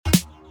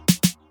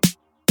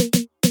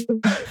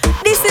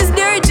This is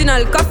the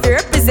original coffee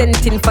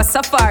representing for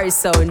Safari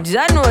Sound.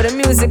 Ya know the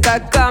music will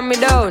calm me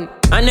down.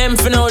 And them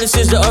for now, this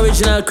is the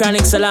original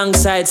Chronics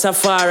alongside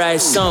Safari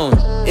Sound.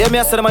 Yeah, me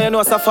I said, man, you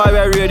know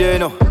Safari Radio, you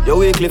know. Your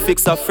weekly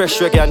fix of fresh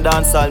reggae and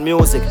dancehall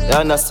music. You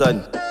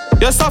understand?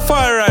 Your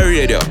Safari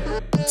Radio.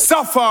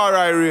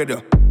 Safari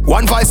Radio.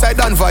 One voice I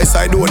done, voice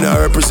I do, and I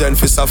represent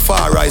for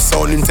Safari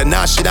Sound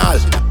International.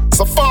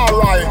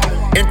 Safari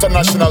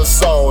International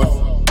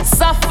Sound.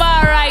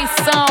 Safari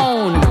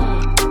Sound.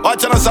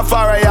 Watch on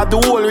Safari, you have the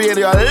whole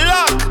radio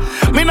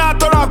lock. Me not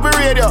turn off the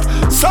radio.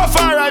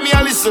 Safari, me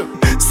a listen.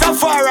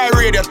 Safari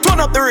Radio, turn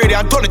up the radio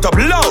and turn it up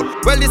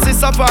loud. Well, this is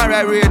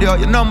Safari Radio,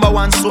 your number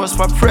one source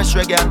for fresh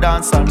reggae and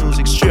dancehall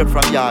music straight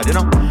from yard, you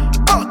know.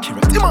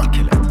 Immaculate,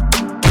 immaculate.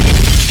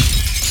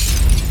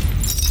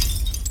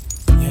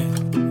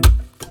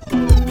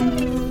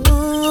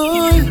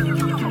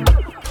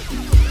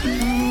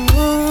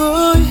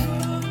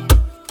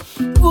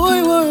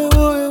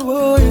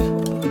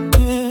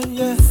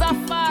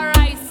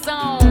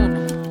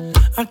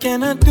 I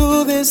cannot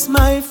do this,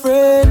 my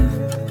friend.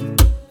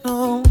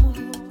 No,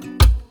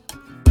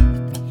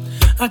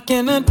 I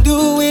cannot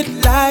do it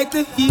like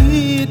the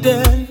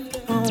heathen.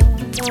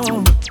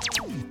 No.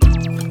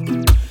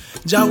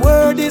 Jah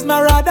word is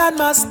my rod and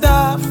my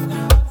staff.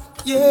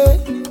 Yeah,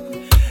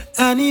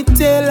 and it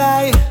tell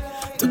I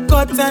to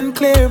cut and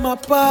clear my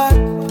path.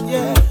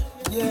 Yeah,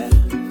 yeah.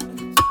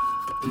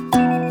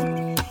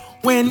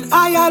 When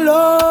I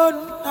alone,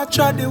 I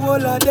try the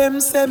whole of them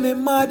say me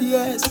mad.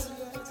 Yes.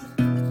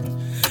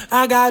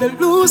 I gotta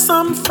lose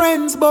some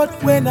friends, but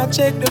when I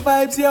check the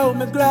vibes, yo,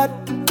 me glad,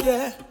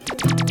 yeah.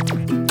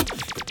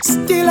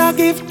 Still I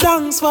give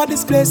thanks for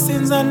these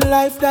blessings and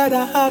life that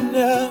I have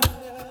now.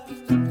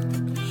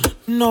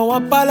 No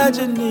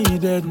apology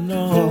needed,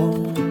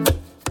 no.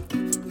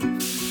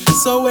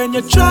 So when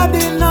you're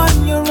treading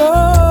on your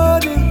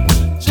road,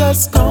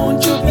 just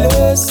count your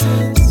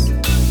blessings.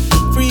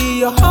 Free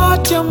your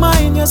heart, your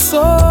mind, your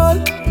soul,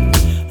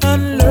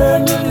 and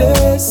learn your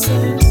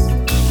lessons.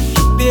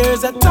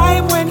 There's a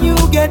time when you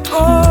get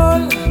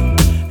old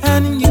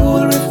and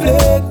you'll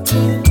reflect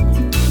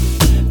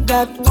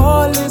that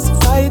all is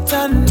fight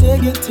and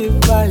negative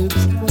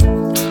vibes.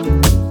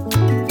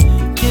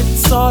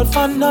 It's all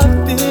for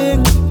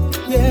nothing,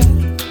 yeah,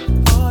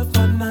 all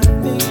for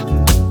nothing.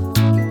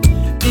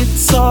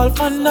 It's all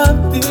for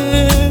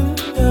nothing,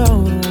 no.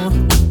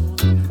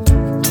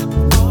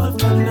 All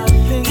for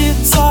nothing.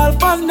 It's all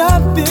for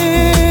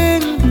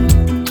nothing,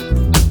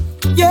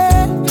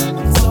 yeah.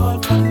 It's all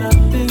for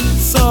nothing.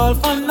 It's all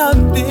for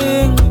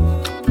nothing.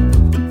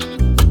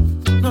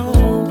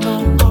 No,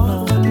 no,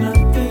 all for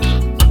nothing.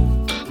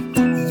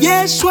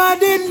 Yeshua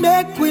didn't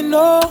make we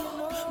know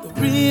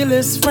the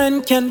realest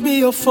friend can be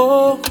your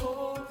foe.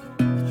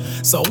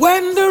 So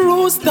when the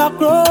rooster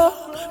crow,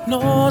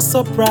 no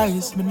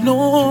surprise, me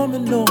know, me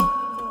know.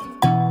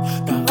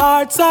 The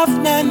hearts of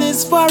men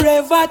is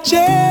forever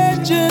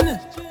changing.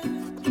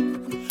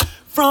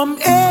 From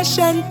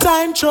ancient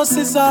time, trust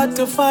is hard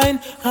to find.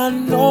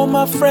 And no,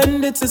 my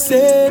friend, it's the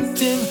same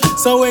thing.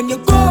 So when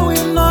you're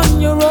going on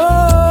your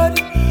road,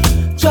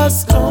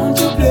 just count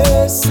your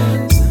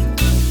blessings.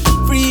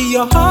 Free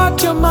your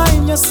heart, your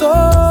mind, your soul,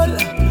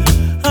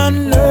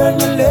 and learn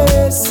your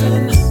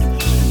lesson.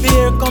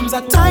 There comes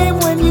a time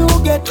when you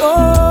get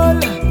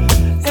old,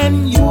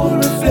 and you're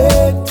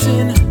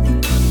reflecting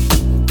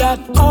that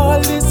all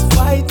this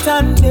fight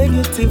and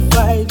negative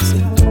vibes,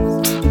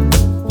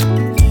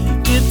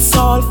 it's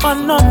all for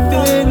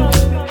nothing.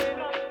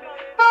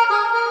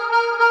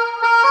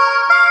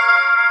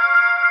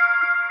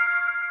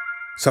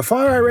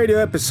 Safari Radio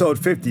episode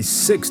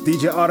 56,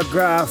 DJ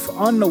Autograph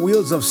on the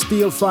wheels of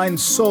steel flying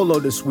solo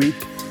this week.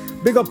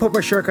 Big up Papa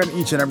Shirkan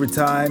each and every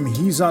time.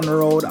 He's on the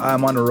road,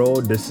 I'm on the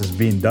road. This is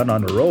being done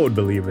on the road,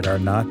 believe it or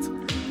not.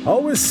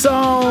 Always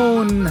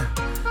sound.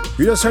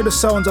 You just heard the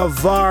sounds of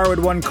VAR with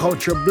One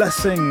Culture.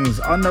 Blessings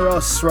under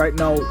us right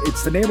now.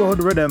 It's the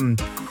Neighborhood Rhythm.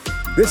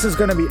 This is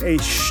going to be a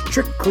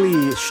strictly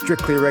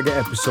reggae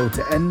episode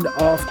to end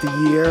off the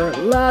year.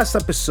 Last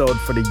episode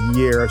for the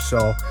year,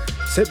 so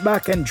sit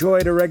back, enjoy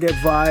the reggae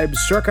vibes.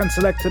 Shirkan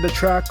selected the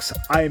tracks,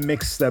 I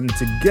mixed them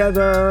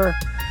together.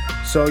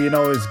 So, you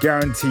know, it's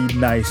guaranteed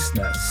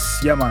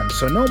niceness. Yeah, man.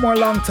 So no more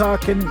long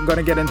talking. I'm going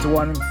to get into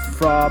one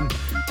from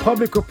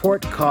Public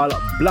Report called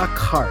Black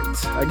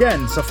Heart.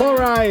 Again,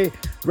 Safari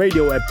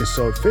Radio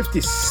episode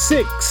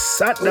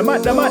 56. At the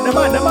mat.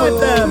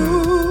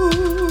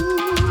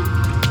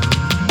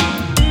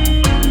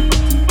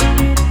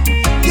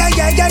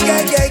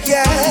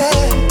 Yeah.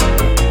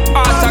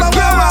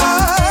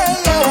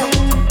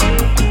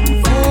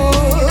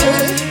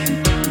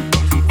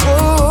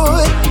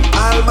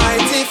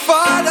 Almighty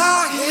Father,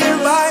 hear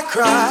my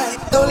cry.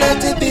 Don't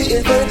let it be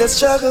in vain, the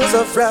struggles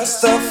of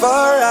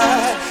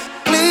Rastafari.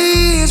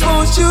 Please,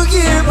 won't you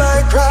hear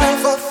my cry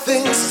for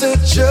things to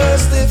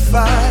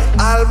justify?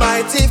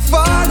 Almighty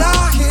Father,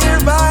 hear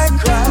my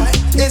cry.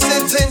 Is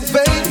it in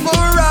vain for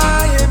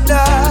I and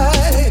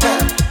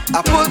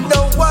I put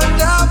no one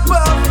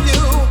above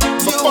you.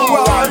 You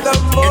are the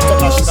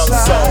most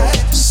high.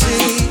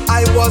 See,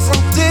 I was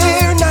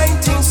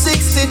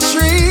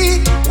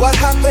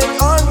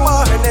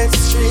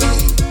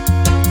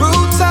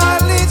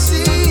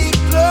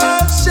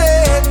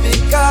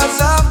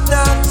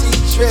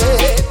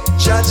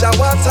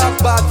what a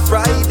bad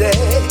Friday.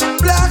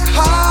 Black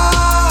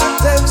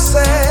heart, them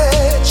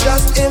say.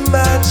 Just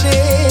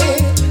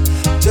imagine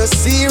to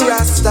see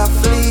Rasta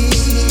flee.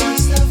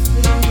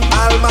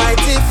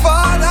 Almighty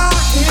Father,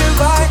 hear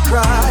my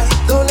cry.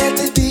 Don't let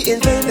it be in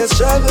vain, the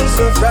struggles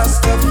of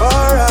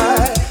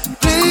Rastafari.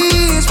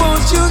 Please,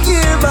 won't you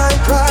hear my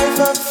cry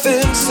for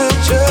things to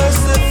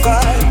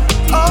justify?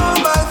 Oh,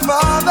 my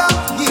Father,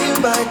 hear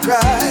my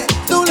cry.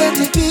 Don't let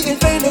it be in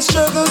vain, the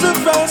struggles of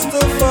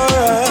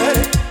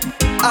Rastafari.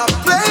 I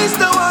place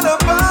no one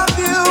above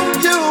you,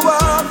 you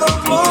are the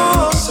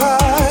most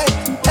high.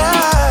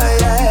 Yeah,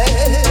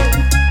 yeah.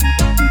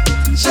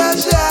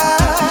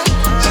 Jah-Jah,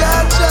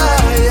 Jah-Jah,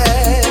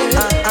 yeah.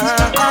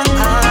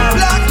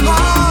 Black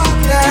heart,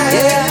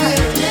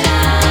 yeah.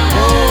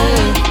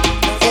 Oh,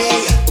 hey,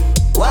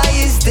 why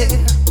is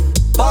there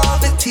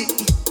poverty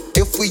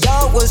if we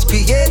all was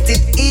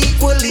created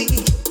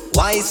equally?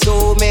 Why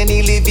so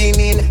many living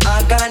in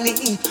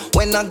agony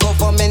when the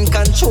government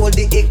control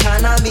the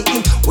economy?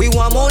 We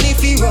want money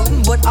for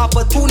run, but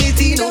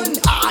opportunity none.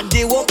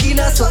 They work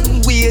in a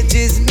sun,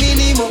 wages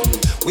minimum.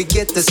 We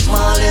get the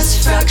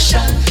smallest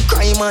fraction.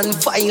 Crime and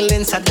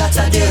violence,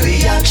 that's a their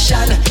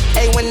reaction.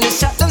 Hey, when the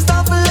shot them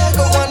stop a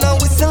Lego, wanna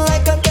whistle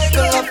like a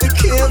beggar. I be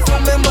careful,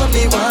 remember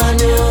me, man,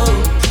 yo.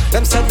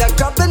 Them said they're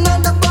grabbing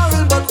on the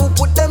barrel, but who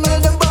put them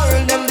in the barrel?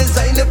 Them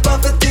design the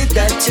poverty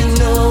that you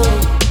know.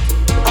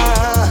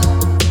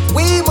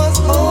 We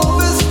must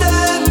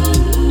understand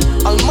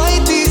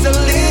Almighty's a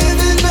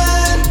living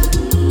man.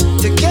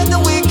 Together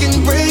we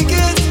can break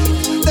it.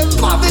 The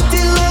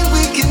poverty line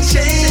we can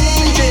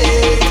change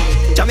it.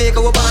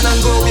 Jamaica we born and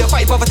grow. We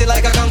fight poverty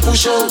like a kung fu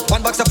show.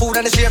 One box of food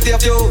and a straight for a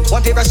few.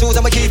 One pair of shoes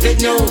and we keep it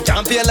new.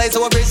 Champion lights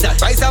so we bridge that.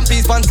 Rice and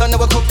peas pants and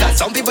we cook that.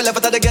 Some people left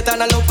at the gate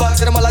and a low box.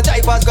 So them all a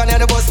jive pass gone on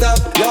the bus stop.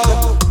 Yo,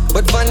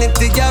 but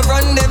vanity ya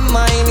run them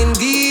mind in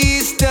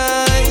these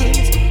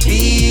times.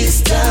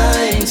 These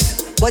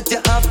times. But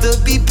you have to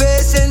be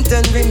patient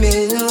and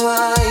remain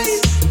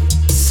wise.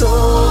 So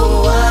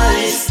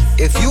wise.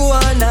 If you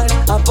are not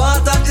a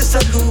part of the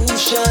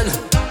solution,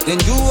 then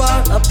you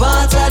are a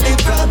part of the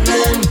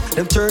problem.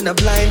 Them turn a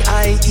blind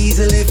eye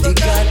easily if they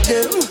got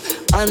them.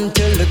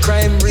 Until the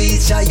crime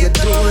reach your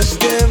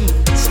doorstep.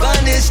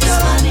 Spanish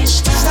town,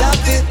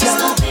 stop it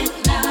now.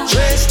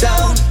 Trace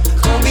down,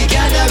 come we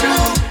gather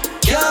round.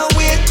 Can't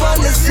wait for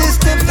the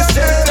system to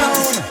settle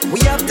down.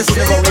 We have to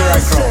save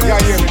ourselves.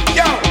 Yeah, hear me?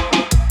 Yo!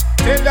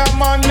 Tell that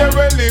man they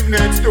will live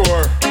next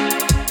door.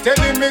 Tell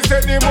him he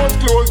said he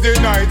must close the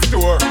night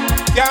store.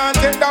 Can't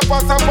take that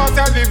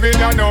pasta living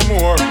here no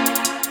more.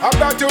 I've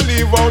got to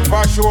leave out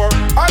for sure.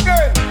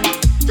 Again,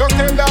 just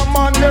tell that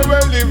man they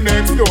will live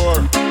next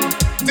door.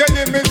 Tell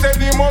him he said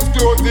he must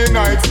close the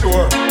night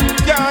store.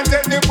 Can't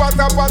take the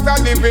pasta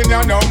living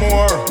here no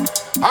more.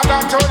 I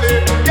got to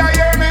live, yeah,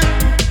 hear me?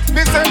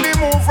 Me say me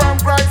move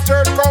from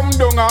Christchurch come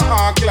down to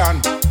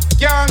Auckland.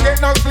 Can't get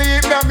no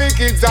sleep, now me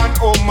kids and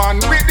home man.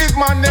 With this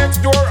man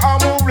next door,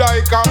 I move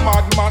like a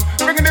madman.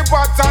 Bring the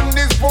pots and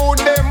this food,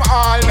 them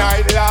all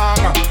night long.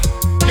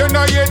 You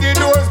know hear the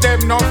doors,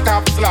 them no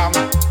stop slam.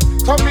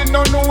 So me no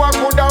know I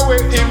coulda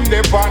wait in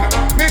the pan.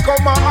 Me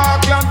come to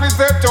Auckland, we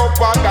set up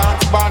a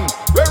dance band.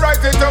 We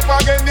write it up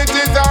again, it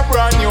is a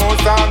brand new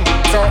song.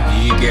 So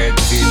he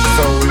gets it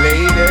so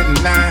late at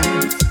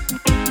night.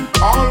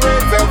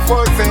 Always a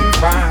fuss and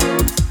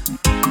fight.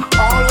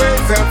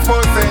 Always a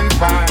fuss and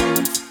fight.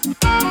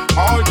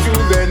 All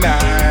through the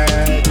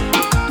night,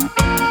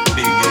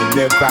 digging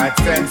the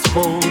pots and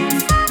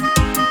spoons.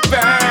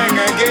 Bang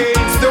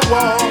against the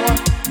wall.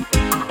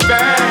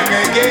 Bang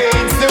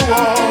against the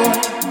wall.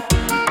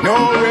 No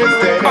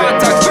rest at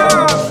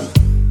all.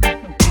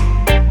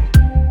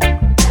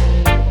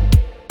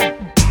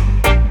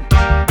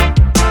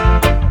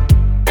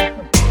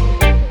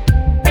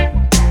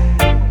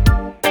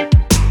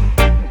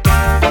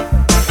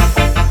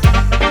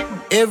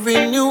 Every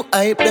new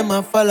hype them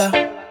a follow.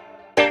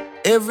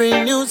 Every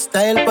new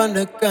style on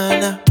the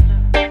corner.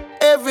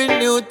 Every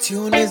new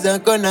tune is a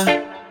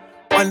gunner.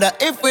 Wonder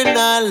if we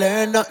not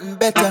learn nothing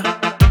better.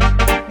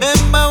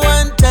 Remember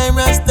one time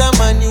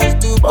Rastaman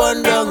used to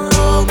burn down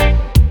Rome.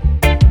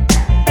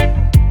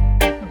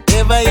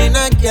 Never in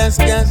a gas,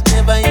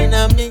 never in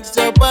a mix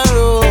up a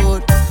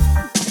road.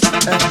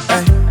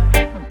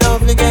 Don't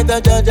forget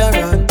the Jah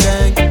run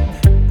tank.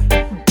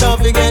 Don't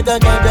forget the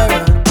Jah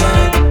run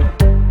tank.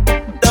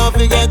 Don't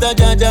forget the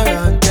Jah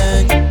run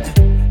tank.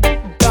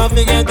 Don't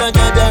forget the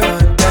Jah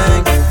run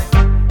tank.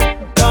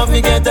 Don't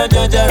forget the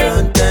Jah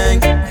run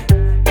tank.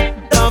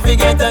 Don't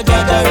forget the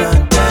Jah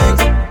run tank.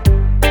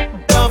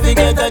 Don't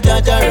forget the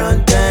Jah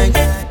run tank.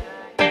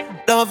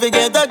 Don't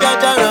forget the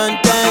Jah run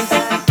tank.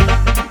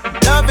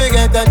 Don't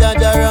forget the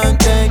Jah run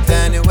tank.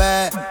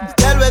 Anyway,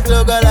 still we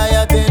throw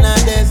Goliath in a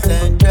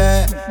decent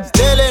way.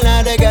 Still in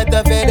a they get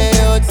to feed the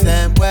youth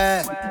same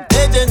way.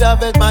 Legends of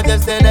His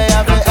Majesty they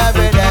have it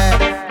every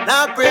day.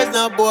 No praise,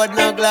 no board,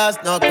 no glass,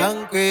 no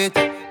concrete.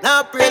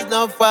 No praise,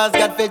 no false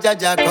God for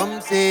Jah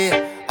come see.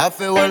 I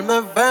feel hold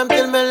me firm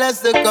till me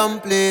lesson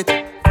complete.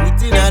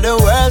 Foot in the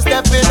world,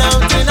 stepping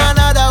out in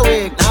another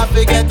week. Now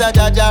forget the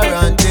Jah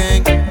run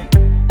thing.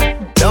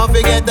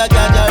 that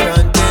Jaja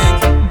run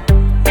things.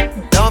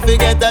 Don't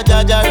forget that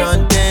Jaja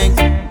run things.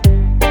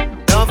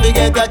 Don't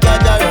forget that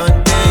Jaja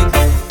run things.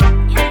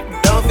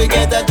 Don't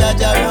forget that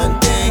Jaja run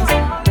things.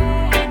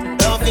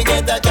 Don't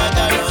forget that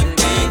Jaja run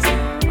things.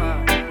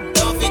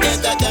 Don't forget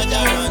that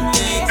Jaja run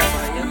things.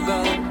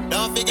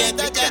 Don't forget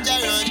that Jaja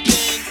run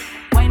things.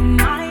 When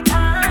my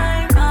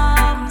time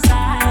comes,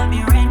 I'll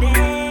be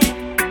ready.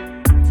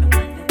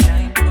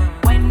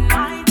 When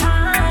my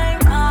time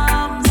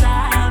comes,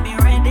 I'll be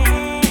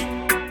ready.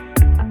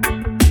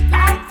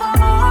 Like the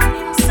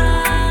morning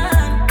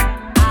sun,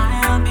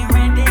 I'll be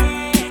ready.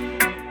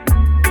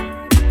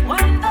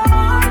 When the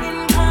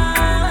morning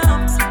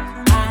comes,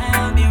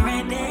 I'll be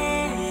ready.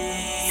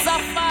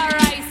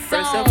 Safari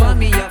First of sound. all,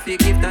 me have to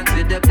give thanks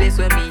to the place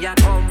where me a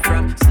come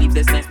from.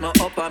 Sleepless nights, me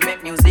up and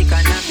make music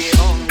and I be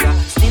hunger.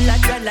 Still I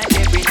try like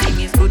everything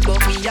is good, but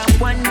me a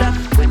wonder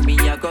when me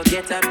a go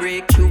get a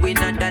breakthrough in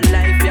another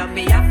life. Yeah,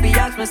 me have to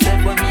ask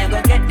myself when me a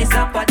go get this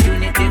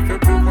opportunity for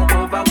prove me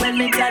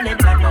overwhelming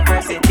talent and my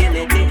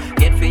versatility.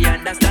 Get for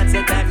understand,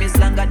 say time is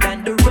longer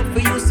than the road for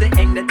you. Say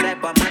ain't the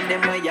type of man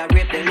them where you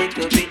rape the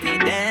little bit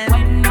need them.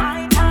 When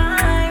my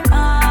time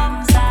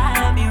comes,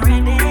 I'll be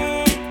ready.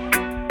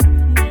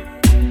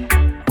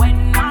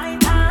 When my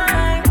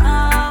time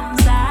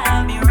comes,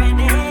 I'll be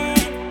ready.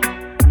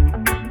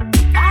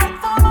 Like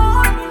the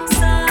morning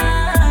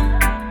sun,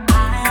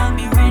 I'll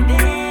be ready.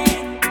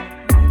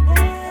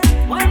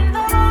 When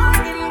the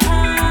morning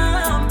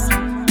comes,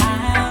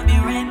 I'll be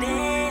ready.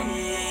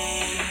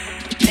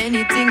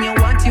 Anything you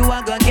want, you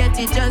are gonna get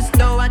it. Just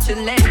know what you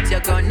let.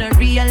 You're gonna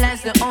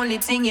realize the only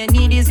thing you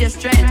need is your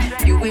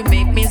strength. You will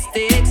make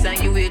mistakes and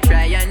you will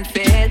try and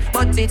fail,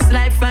 but it's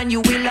life and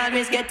you will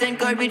always get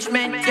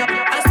encouragement. You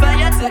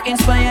aspire to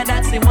inspire,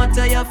 that's the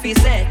motto you feel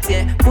set.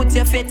 Yeah, put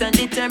your faith and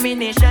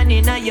determination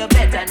in your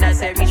bet, and I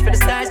say reach for the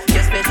stars.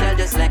 You're special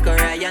just like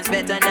Orion's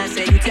bet, and I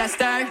say you your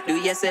star. Do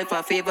yourself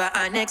a favor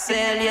and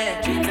excel.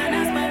 Yeah. Dreams and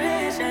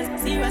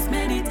aspirations, serious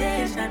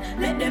meditation.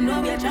 Let them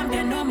know we're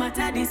champion no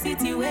matter the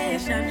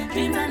situation.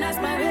 Dreams and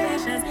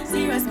aspirations,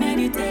 serious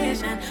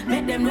meditation.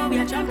 Let them know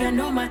we're champion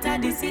no matter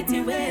the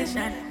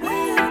situation.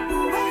 Way up,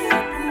 way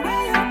up,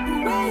 way up,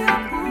 way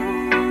up.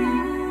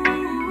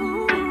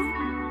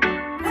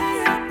 Way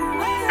up,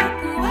 way up,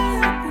 way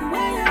up,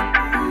 way up.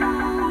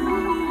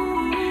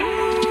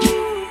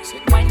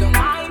 When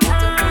my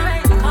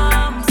time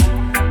comes,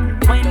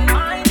 when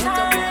my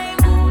time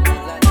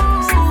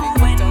comes,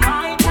 when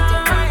my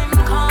time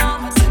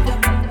comes,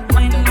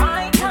 when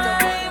my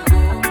time,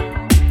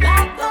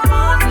 like the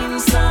morning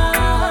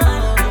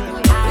sun,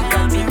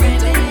 I'll be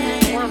ready.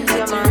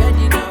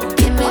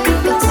 Give me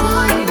the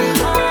time.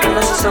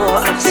 This is so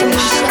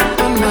obsession.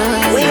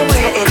 Where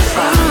we're in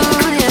from.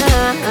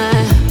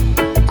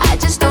 I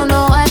just don't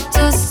know what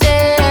to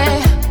say.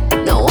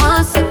 No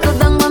one settle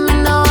down, but me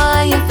know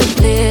how you feel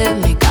play.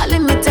 Me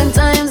calling me 10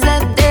 times a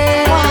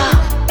day.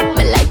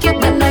 Me like you,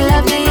 but I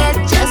love you yet.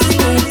 Just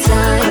need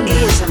time.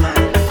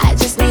 I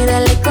just need a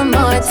little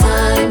more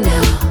time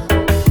now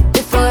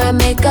before I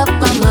make up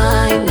my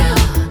mind now.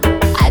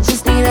 I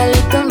just need a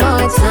little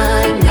more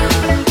time now.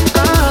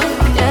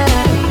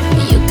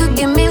 Yeah. You could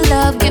give me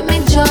love, give me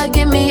joy,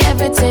 give me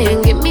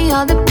everything. Give me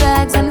all the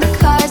bags and the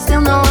cars,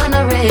 still no one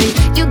a ring.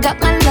 You got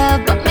my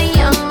love, but me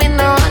young, me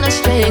no on a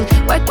string.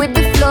 Work with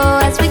the flow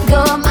as we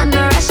go, man,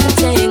 no rush the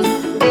thing.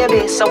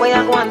 Baby, so where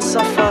you going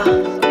so far?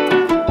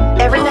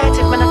 Every night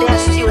if I'm in the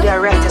studio, I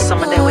write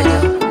some of them with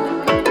you.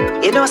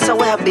 You know, so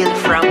where I build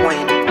from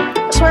when.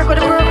 Let's work with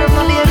the program,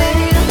 my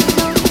baby.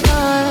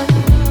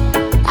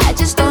 I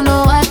just don't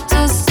know what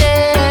to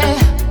say.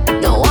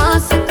 No one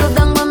settle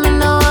down, but me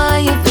know how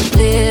you feel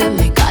play.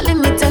 Me calling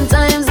me 10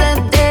 times a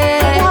day.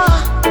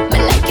 Me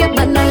like you,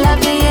 but no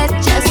love you yet.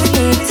 Just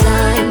need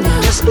time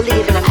now. Just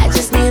believe in it. I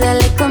just need a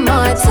little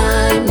more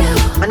time now.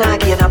 Man, I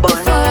get a bun.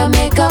 Before I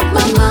make up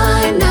my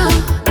mind now.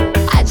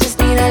 I just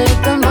need a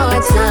little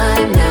more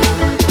time now.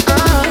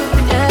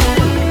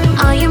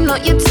 Yeah. I am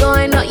not your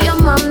toy, not your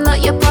mom,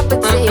 not your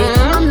property.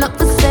 I'm not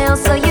for sale,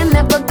 so you're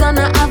never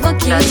gonna have a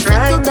key. That's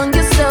right. Settle down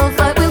yourself,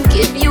 I will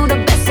give you the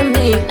best of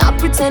me. Not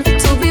pretend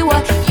to be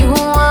what you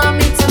want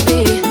me to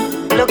be.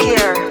 Look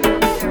here.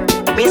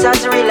 Me start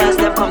to realize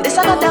them come. This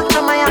another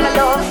doctor, my other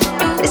love.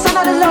 This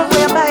another love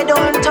where I buy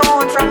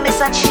downtown from Miss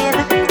and Chin.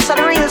 It's a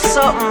real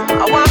something.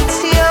 I want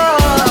you.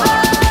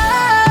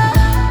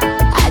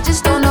 I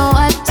just don't know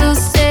what to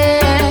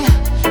say.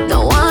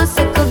 No one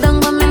settle down,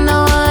 but me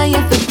know how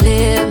you feel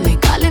play. Me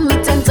calling me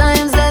 10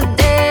 times a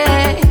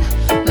day.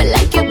 Me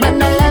like you, but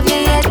no love you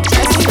yet.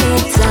 Just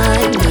need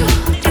time now.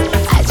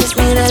 I just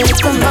need a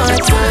little more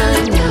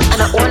time now.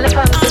 And I only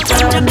come to try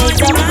to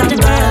make up my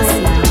mind.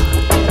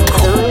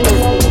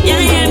 You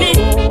hear me?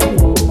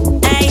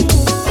 Hey,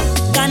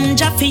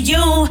 ganja for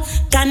you,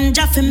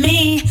 ganja for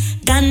me,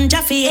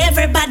 ganja for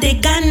everybody,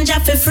 ganja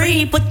for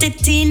free. Put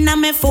it in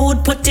on my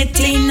food, put it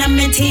in on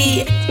my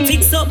tea.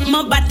 Fix up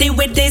my body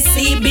with the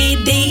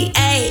CBD.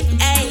 Hey,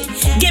 hey,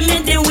 give me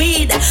the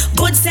weed,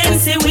 good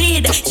sense of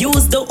weed.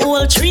 Use the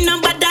whole tree,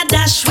 number the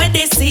dash with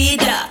the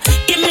seed.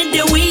 Give me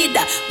the weed,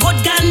 good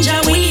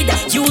ganja weed.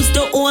 Use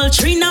the whole old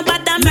tree, no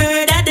but I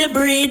murder the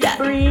breed.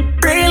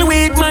 Real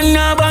weed man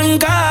no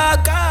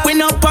Bangkok. We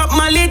no pop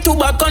Mali,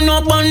 tobacco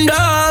no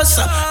bundos.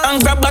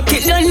 And grab a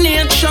kill your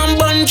nation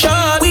bunch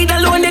up. We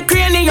alone the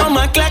cranium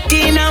a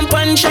clacking and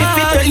punch up. If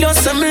you tell you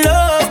some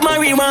love,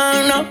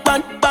 marijuana,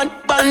 bad.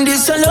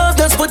 This a love,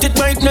 just put it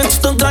right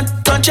next to God.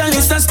 Touch a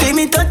list and stay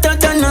me tata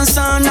than a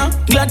sauna.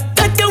 Glad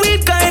that the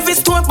week every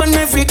store on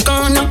every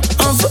corner.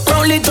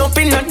 Roll it up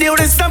in the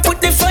rest and put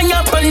the fire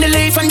up on the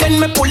leaf. And then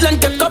me pull and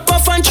take up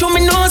off and chew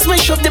me nose. Me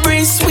shove the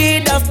breeze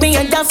sweet off me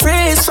and the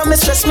phrase. So me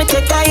stress me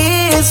take a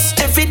ease.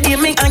 Every day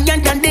me higher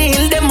than the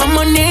hill, them my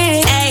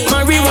money. Hey,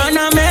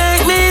 marijuana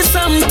make me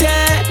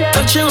something.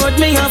 Touch you with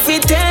me, have to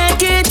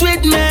take it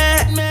with me.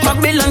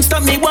 Babylon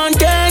stop me, won't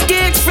take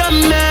it from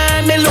me.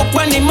 Me look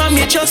when him and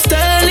me just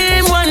tell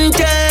him one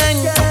thing.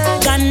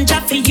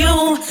 Ganja for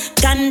you,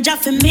 ganja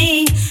for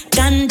me,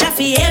 ganja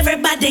for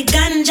everybody,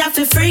 ganja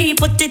for free.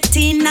 Put it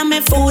in on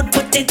my food,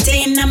 put it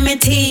in on my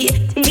tea.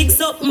 Mix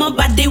up my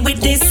body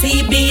with the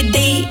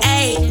CBD.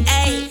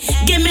 Ay,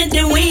 give me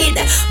the weed,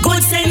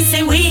 good sense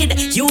in weed.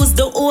 Use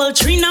the old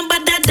tree number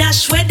that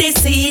dash where they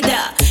seed.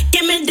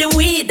 Give me the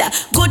weed,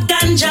 good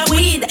ganja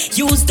weed.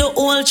 Use the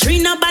old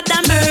tree number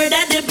that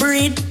murder the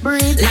breed.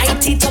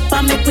 Light it up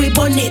and make we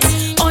burn it.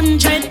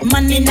 100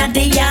 man in a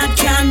day yard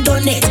can't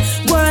done it.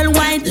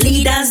 Worldwide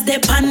leaders they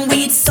pan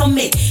weed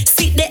summit.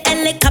 See the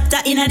helicopter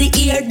in the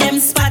ear them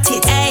spot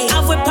it. Hey,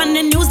 have we on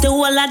the news the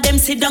whole of them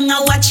sit down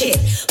and watch it.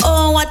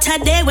 Oh what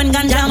a day when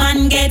ganja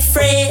man get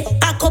free.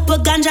 A couple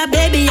ganja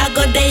baby I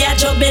go there a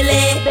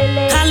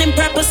jubilee. Call him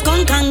purple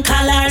skunk and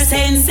call her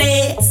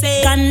sensei.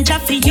 Ganja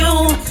for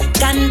you,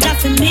 ganja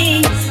for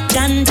me,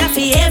 ganja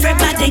for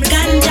everybody,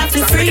 ganja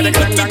for free. Put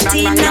it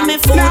in on me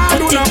food,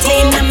 put it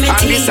in on me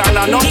tea. Mix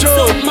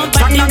up my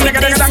body with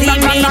the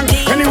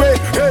CBD. Anyway,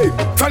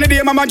 hey, funny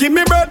day mama give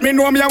me birth, me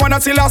know me I wanna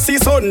see last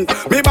season.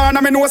 Me born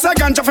and me know say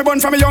ganja fi bun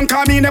from a young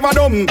car me never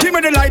dumb. Give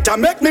me the lighter,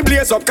 make me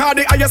blaze up, car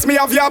the highest me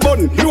have your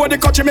bun. Know the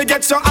country me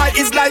get so high,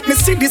 it's like me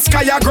see the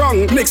sky a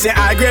grung. Mix the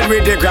high grade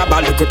with the grab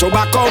and look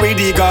tobacco with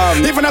the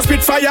gum. Even a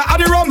spit fire at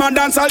the rum and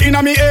dance all in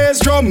a me ace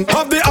drum.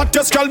 Have the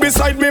hottest girl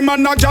beside me,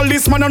 man a girl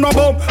this man a no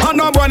bum. And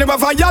no boy never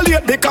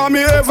violate because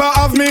me ever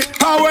have me.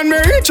 And when me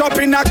reach up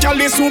in a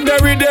Cali soup, they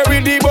read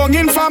the bung.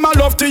 In farm I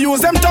love to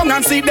use them tongue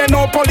and see they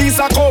no police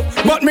a come.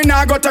 But me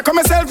nah go take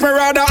myself, me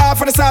rather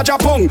half of the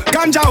Sergeant Pung.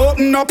 Ganja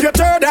open up your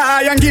third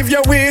eye and give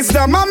you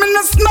wisdom. I'm in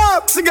a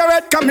smoke,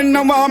 cigarette coming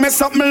no more, me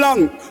something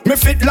long. Me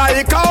fit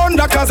like a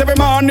Honda cause every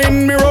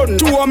morning me run.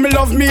 Two of me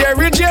love me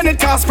every Jane, it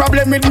cause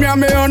problem with me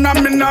and me own.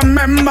 And me no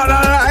remember the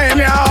line,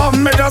 yeah,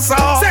 me just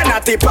saw. Say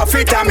natty puff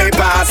it and me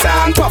pass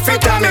on, puff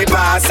it and me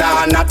pass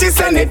on. Natty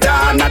send it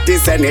on, natty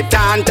send it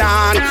on,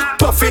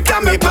 puff it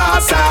and me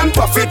pass on,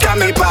 puff it and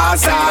me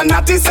pass on.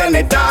 Natty send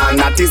it on,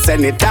 natty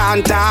send it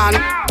on,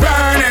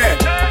 burn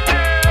it.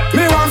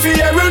 Me want fi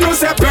hear you know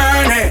say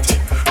burn it.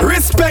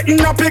 Respect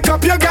no pick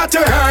up, you got to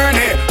earn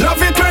it.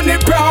 Love it when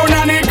it brown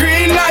and it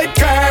green like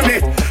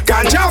Kermit.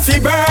 Ganja fi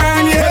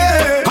burn,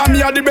 yeah. I'm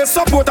here the best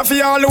supporter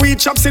for all the weed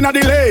chops in the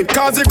lane.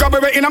 Cause you grab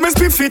away in a me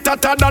spit fit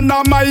hotter than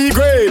a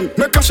migraine.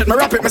 Me crush it, me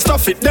wrap it, me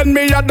stuff it, then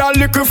me add a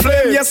little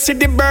flame. Yes, see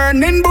the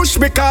burning bush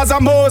because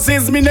of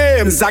Moses me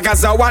name.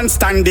 Zagaza one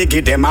stand, they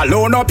get them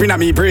alone up in a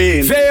me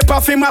brain.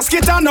 Vapor fi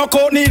mosquito, no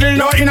coat needle,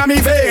 no in a me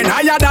vein.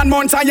 Higher than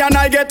Mount Zion,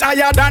 I get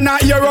higher than a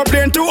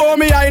aeroplane. To owe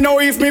me, I know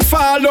if me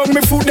fall down,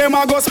 me foot them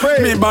a go spray.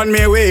 Me burn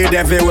me weed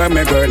everywhere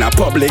me go in a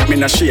public, me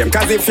no shame.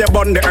 Cause if you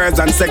burn the herbs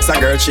and sex a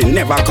girl, she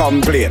never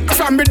complain.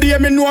 From the day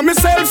me know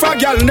myself, a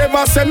girl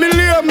never say me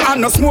lame.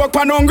 And no smoke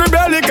pan hungry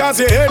belly cause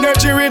your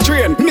energy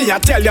redrain. Me I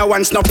tell you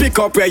once, no pick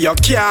up where you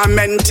can't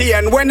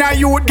maintain. When a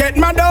youth get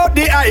mad out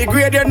the high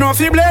grade, you know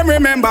fi blame.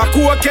 Remember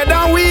cocaine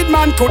and weed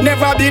man could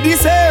never be the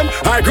same.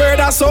 High grade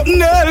or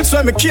something else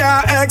when me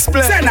can't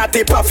explain. Say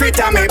natty puff it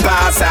and me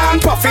pass on,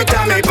 puff it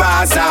and me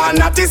pass on.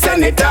 Natty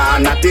send it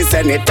on, natty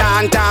send it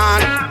on.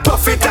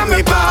 Puff it and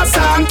me pass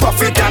on,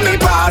 puff it and me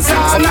pass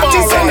on.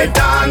 Natty send it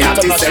on,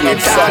 natty send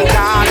it on.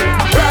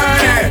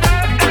 Burn it.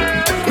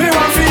 Me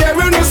want fi hear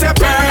you know say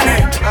burn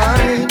it. I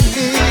need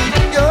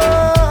your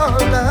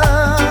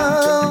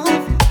love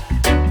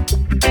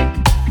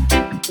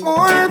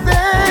more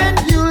than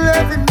you'll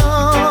ever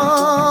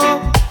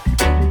know.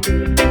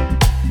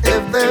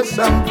 If there's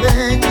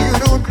something you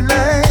don't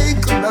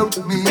like about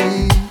me,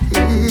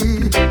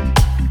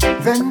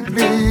 then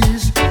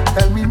please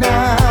tell me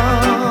now.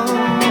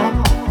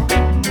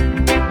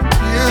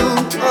 You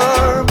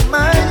are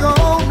my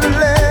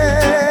only.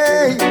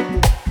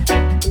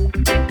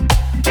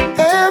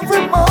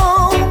 Every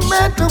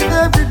moment of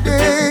every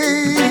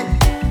day,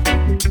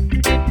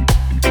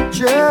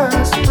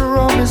 just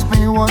promise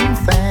me one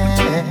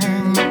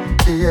thing,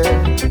 yeah.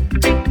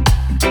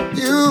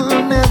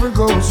 You'll never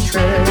go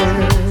astray.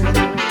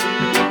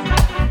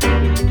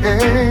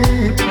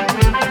 Hey.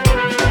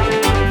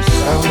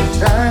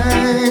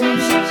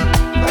 Sometimes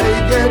I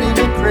get in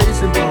a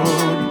crazy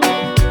mood,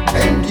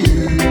 and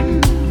you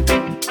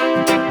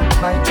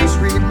might just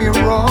read me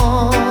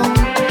wrong,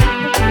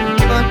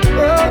 but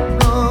God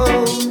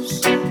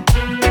knows,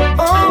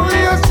 oh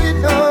yes He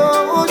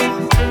knows,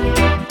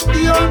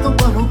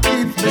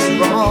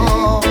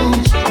 strong.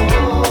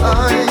 I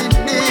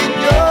need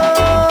your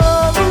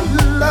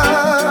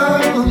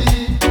love,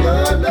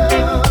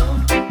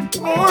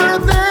 more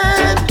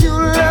than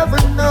you'll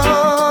ever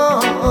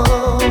know.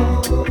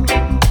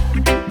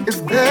 If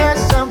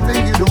there's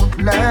something you don't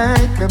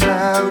like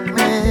about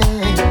me,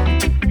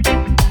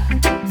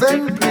 then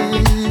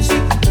please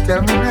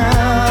tell me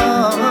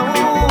now.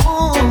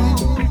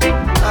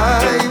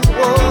 I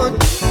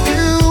want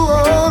you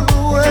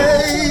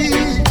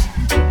always,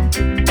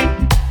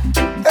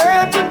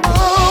 every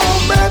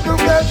moment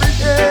of every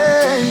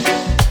day.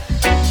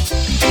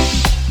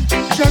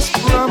 Just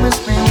promise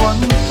me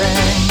one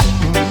thing,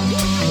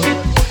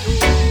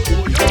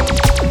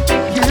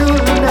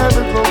 you'll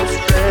never go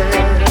astray.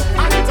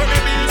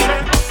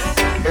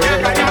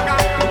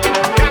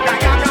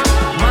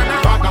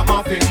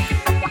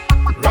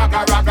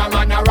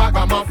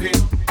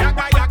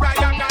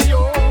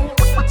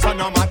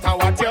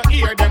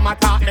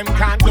 Them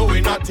can't do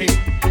it nothing.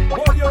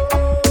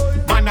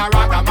 Man a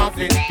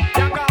ragamuffin,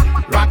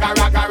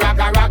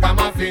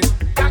 ragamuffin.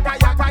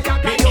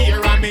 Me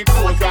ear and me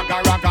clothes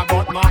raga,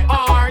 but my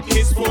heart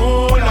is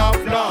full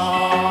of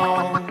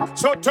love.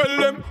 So tell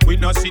them we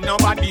not see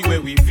nobody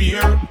where we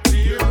fear.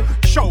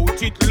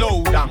 Shout it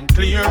loud and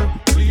clear.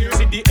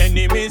 See the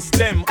enemies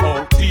them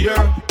out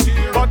here,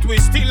 but we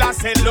still a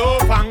say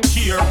love and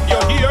care. You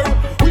hear?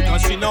 We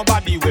not see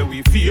nobody where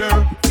we fear.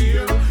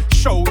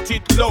 Shout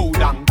it loud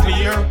and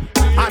clear.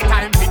 A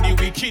time when the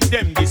wicked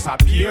them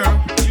disappear.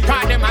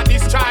 Cause them a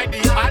destroy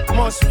the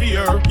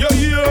atmosphere. You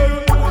hear?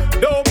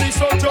 Don't be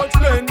so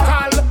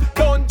judgmental.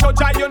 Don't judge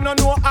how you no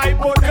know high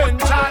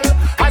potential.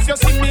 As you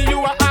see me,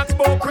 you a ask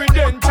for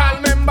credential.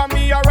 Remember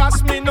me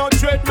harass me, no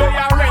dread where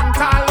you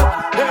rental.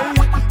 Hey,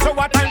 so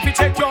what time to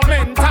check your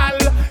mental?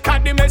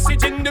 Cause the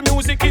message in the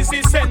music is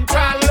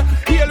essential.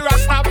 Hail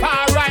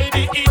Rastafari,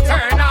 the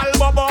eternal.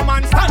 Bobo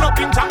man stand up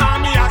in the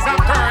army as a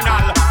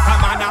colonel.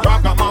 Come on a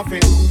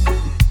ragamuffin.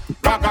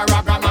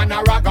 Raga man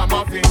a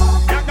ragamuffin.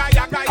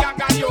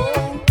 Yaga yo.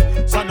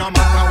 So no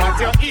matter what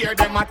you hear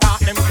them attack,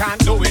 them can't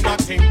do it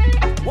nothing.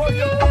 Whoa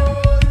yo.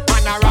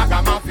 Man a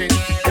ragamuffin.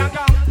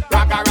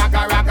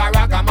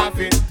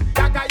 Ragamuffin.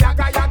 Yaga.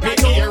 Me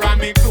ear and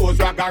me clothes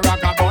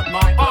raga, but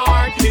my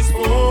heart is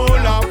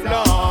full of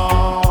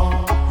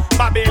love.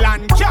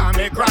 Babylon can't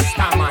make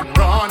Rasta man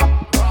run.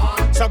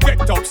 So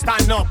get up,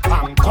 stand up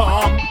and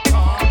come.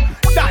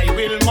 Thy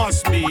will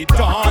must be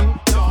done,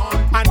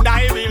 and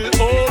I will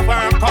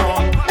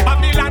overcome.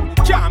 Babylon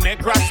can't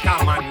make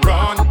Rasta man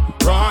run.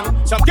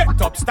 So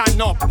get up,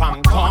 stand up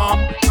and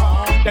come.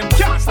 Them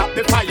can't stop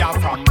the fire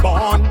from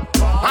burn.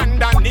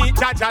 Underneath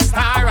Jaja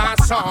star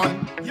and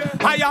sun.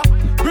 Higher,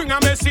 bring a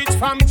message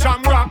from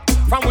Jamrock.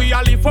 From we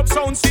a lift up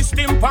sound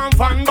system from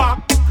Van back.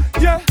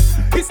 Yeah,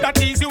 it's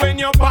that easy when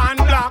you're born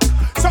black.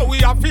 So we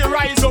have to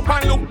rise up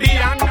and look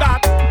beyond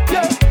that.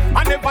 Yeah,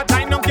 I never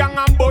die no gang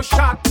and bush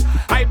shot.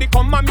 I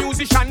become a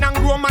musician and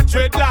grow my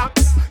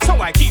dreadlocks. So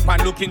I keep on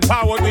looking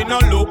forward, we no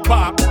look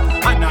back.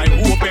 And I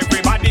hope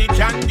everybody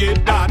can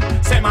get that.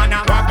 Say man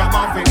a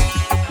ragamuffin.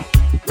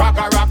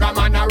 Raga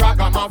man a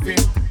ragamuffin.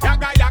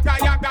 Yaga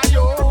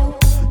yo.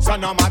 So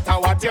no matter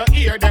what you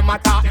hear them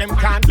attack, them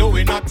can't do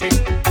it nothing.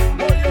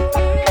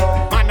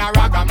 Man a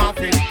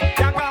ragamuffin.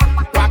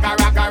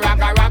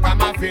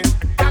 Ragamuffin.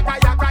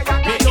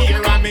 Me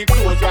ear and me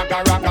clothes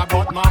raga,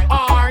 but my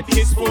heart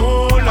is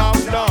full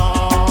of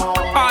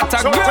love.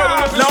 So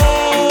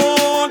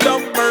Lord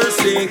of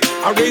mercy,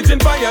 a raging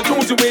fire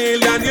through the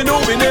wheel, and you know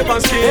we never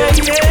stay.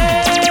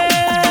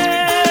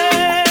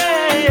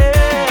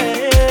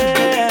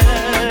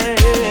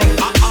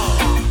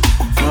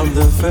 From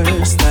the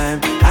first time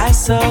I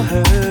saw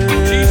her,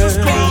 Jesus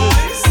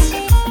Christ,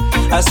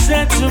 I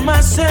said to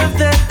myself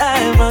that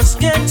I must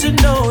get to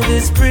know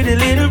this pretty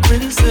little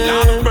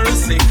princess. Lord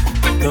mercy.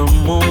 The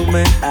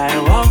moment I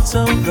walked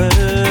over,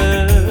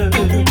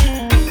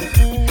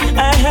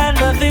 I had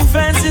nothing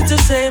fancy to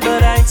say,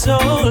 but I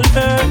told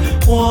her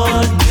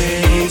one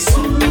day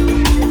soon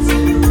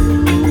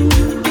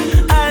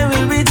I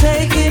will be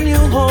taking you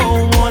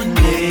home. One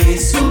day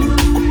soon,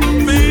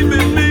 baby,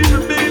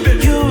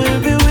 you will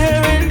be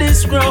wearing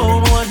this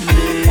crown. One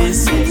day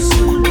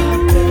soon,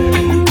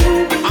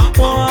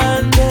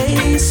 one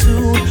day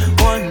soon,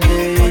 one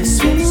day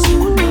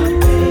soon,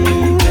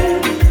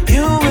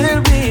 you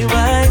will be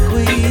my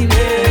queen.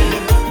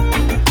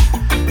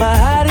 Yeah. My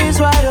heart is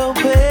wide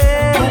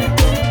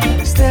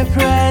open. Step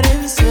right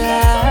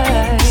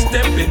inside.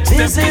 Step in.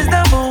 This is the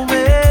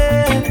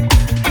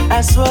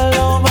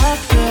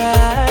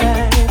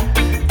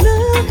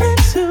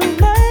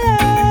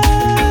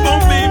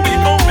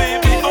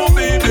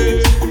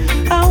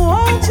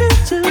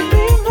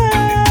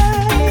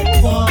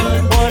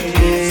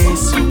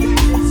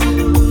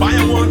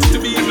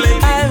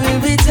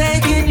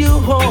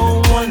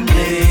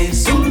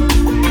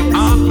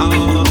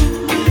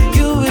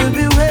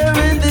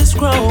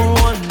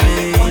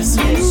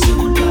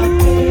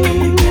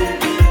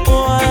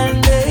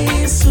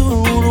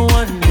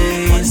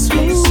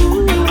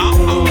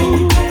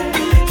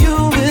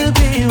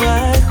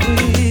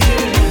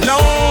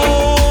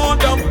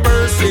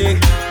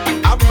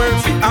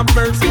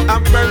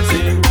have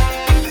mercy.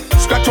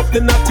 Scratch up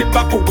the natty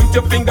back with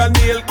your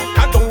fingernail.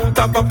 I don't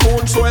have a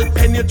phone, so I'll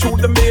pen you through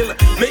the mail.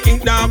 Me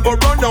ink now go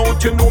run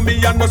out, you know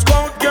me and no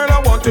scout. Girl,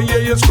 I want to hear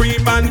you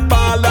scream and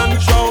ball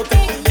and shout.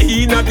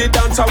 Inna the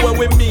dancer when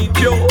we meet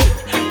you.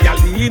 Y'all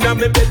inna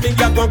me bed, me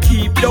I gon'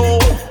 keep you.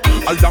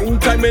 A long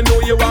time I know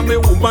you are my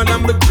woman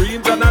and my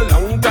dreams, and a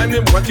long time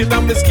I'm watching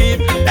on my scheme.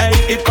 Hey,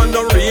 if I'm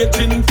not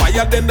raging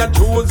fire, then I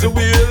choose the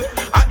wheel.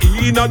 I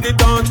inna the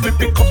dance, we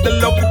pick up the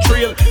love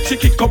trail. She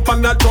kick up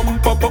and I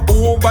jump up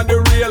over the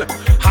rail.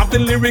 Have the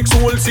lyrics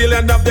wholesale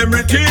and have them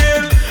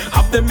retail.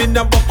 Have them in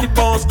a bucket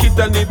basket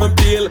and even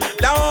peel.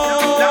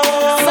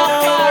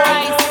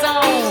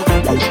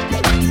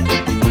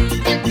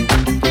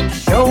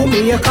 Show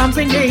me your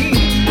company,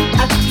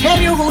 I tell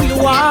you who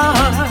you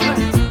are.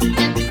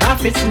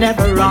 Profits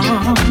never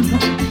wrong.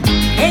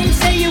 Can't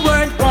say you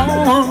weren't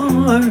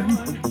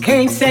born.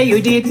 Can't say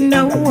you didn't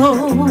know.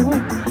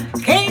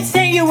 Can't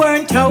say you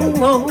weren't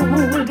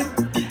told.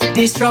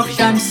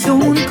 Destruction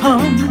soon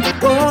come.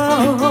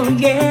 Oh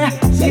yeah.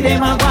 See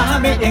them a go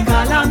make them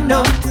call and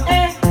no.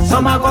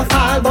 Some a go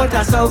fall, but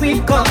that's how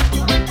it go.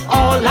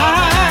 All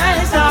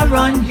eyes are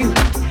on you.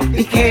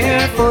 Be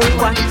careful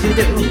what you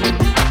do.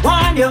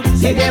 Warn you.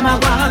 See them a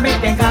go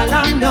make them call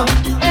and no.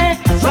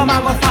 Some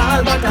a go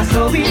fall, but that's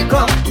how it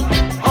go.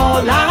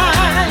 All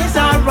eyes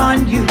are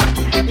on you.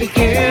 Be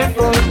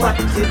careful what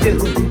you do.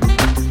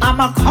 I'm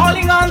a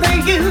calling all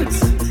the youths,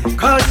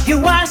 'cause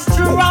you are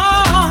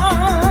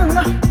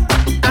strong.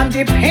 I'm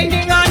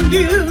depending on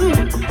you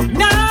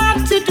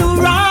not to do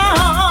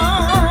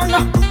wrong.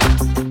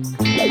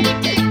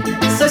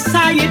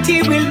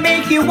 Society will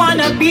make you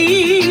wanna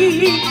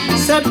be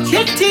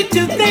subjected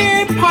to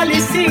their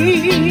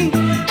policy.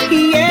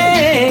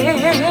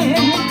 Yeah.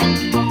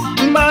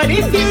 But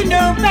if you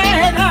know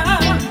better,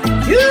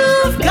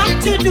 you've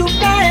got to do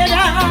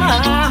better.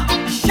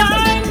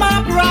 Shine,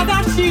 my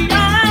brother, shine.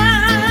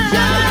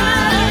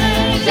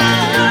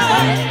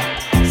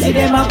 Shine. See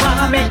them a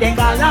go make them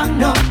go long,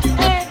 no.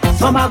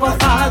 Some a go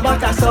fall, but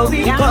that's how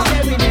we go.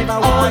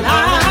 All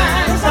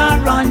eyes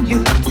are on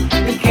you.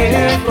 Be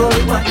careful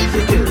what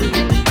you do.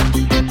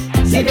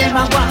 See them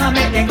a go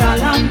make them go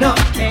long, no.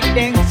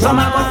 Some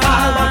a go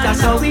fall, but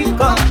that's how we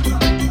go.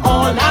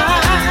 All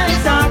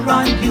eyes are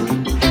on you.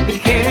 Be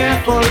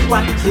careful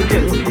what you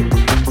do.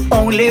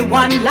 Only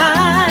one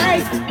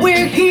life,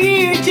 we're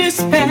here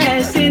just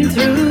passing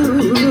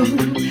through.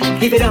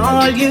 Give it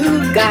all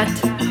you got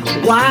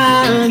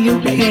while you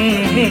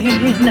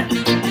can.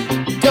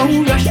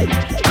 Don't rush it,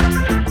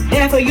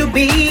 never you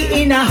be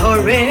in a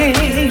hurry.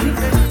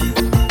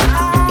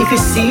 If you've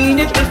seen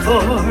it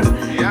before,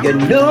 you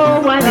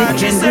know what it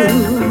can do.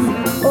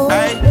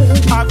 Hey,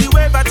 have you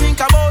ever think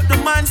about the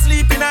man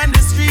sleeping on the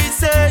street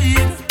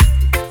saying,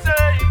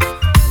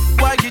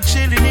 while you're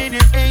chilling in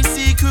your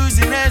AC,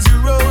 cruising as you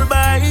roll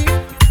by,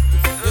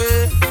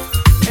 yeah.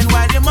 And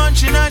while you're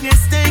munching on your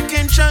steak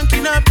and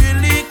chunking up your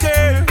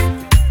liquor,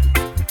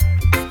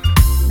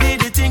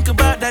 did you think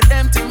about that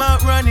empty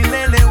mouth running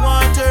lily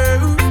water?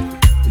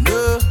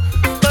 No,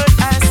 but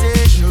I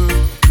say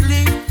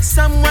surely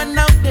someone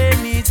out there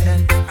needs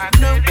help.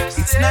 No,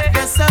 it's not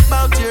just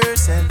about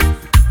yourself.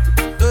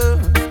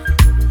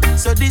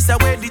 So this is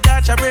where the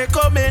touch I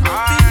recommend. Do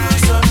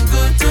some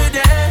good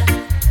today.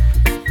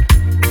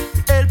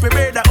 Help your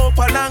brother up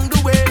along the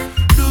way.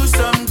 Do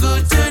some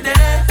good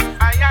today.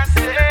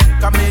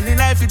 Come in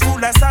life it's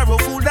full of sorrow,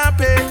 full of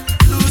pain.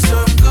 Do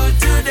some good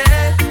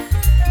today.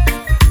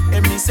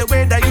 And me say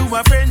whether you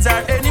are friends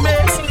or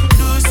enemies.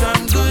 Do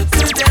some good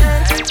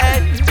today.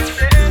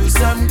 Do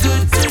some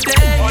good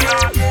today.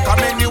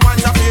 Come in, you want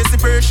to face the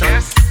pressure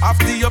of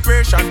the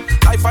oppression.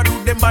 Life I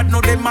do them bad,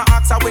 no them a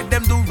ask how with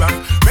them do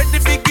wrong. Ready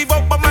to give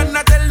up, but man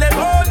I tell them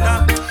hold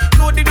on.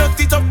 No they don't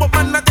it up, but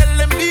man I tell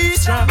them be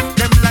strong.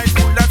 Them life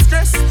full of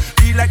stress,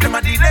 feel like them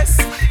a the less.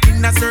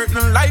 In a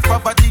certain life,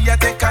 poverty I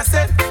take a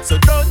set. So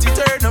don't you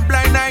turn a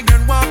blind eye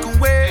and walk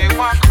away.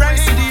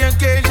 Rise to the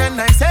occasion,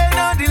 I say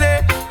no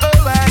delay.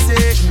 Oh I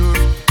say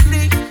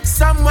surely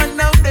someone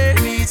out there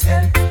needs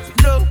help.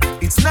 No,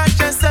 it's not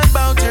just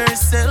about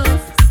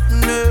yourself.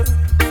 No.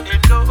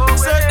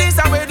 So this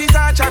is where the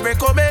touch I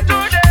recommend. Do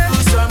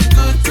some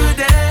good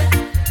today.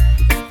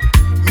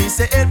 Me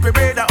say help your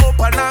brother up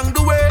along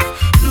the way.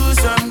 Do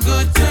some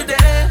good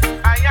today.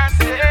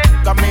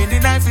 Come in the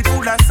life it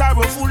full of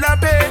sorrow, full of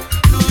pain.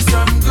 Do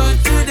some good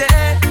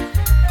today.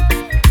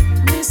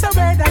 Me say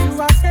whether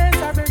you are friends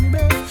or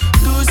enemies.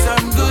 Do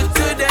some good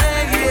today,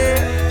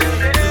 yeah.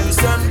 Do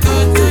some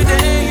good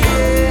today,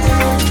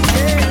 yeah.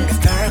 If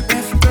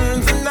darkness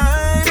burns the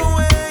night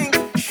away,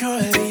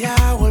 surely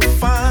I will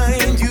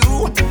find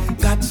you.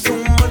 Got so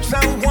much I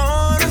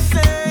wanna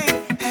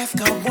say, ask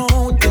I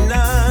won't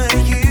deny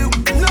you.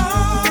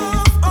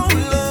 Love, oh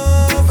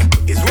love,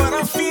 is what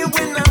I feel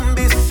when I'm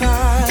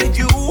beside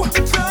you.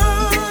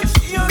 Touch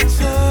your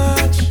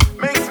touch.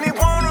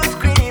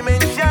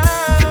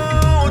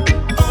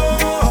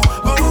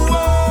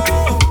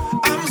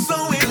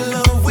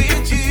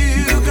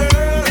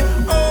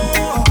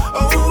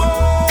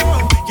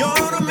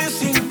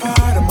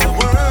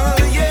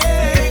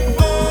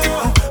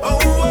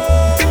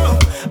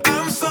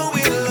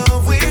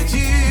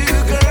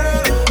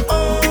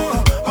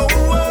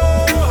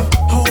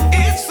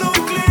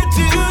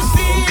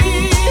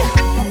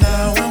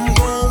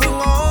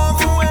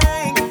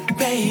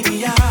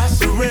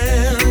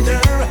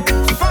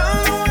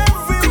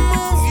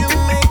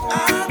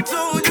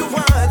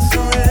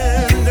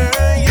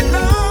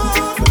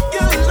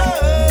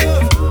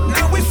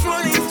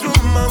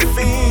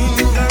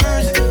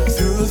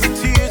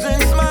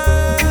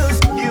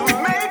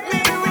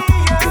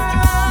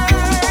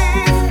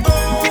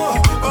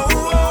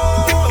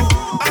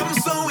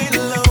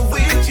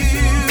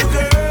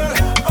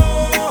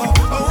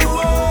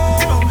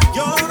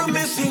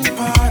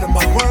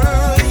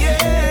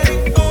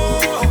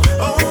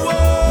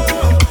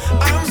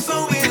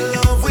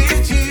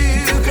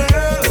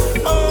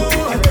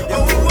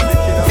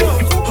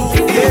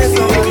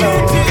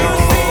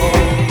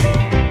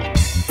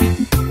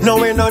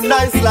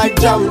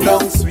 like jam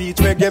down. Sweet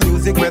reggae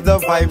music where the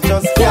vibe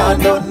just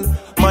can't done.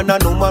 Man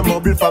and woman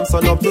bubble from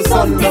sun up to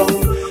sundown.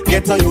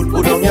 Get a youth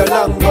put on your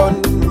long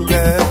gun,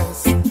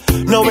 yes.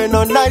 No we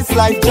no nice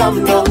like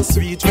jam down.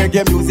 Sweet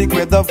reggae music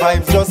where the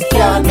vibe just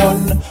can't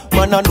done.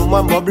 Man and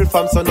woman bubble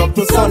from sun up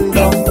to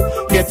sundown.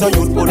 Get a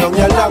youth put on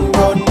your long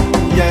gun,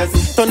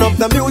 yes. Turn up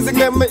the music,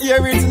 let me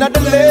hear it in the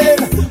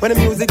lane. When the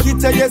music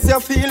hits you, yes, you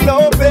feel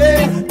no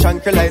pain.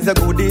 Tranquilize a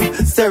goodie,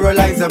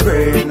 sterilize a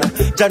brain.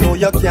 Ya know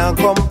you can't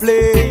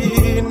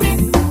complain.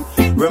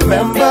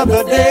 Remember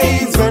the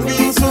days when we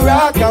used to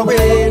rock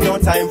away. No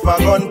time for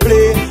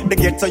gunplay. The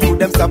ghetto you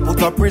them start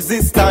put up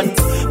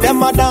resistance.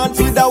 Them a dance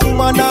with a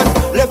woman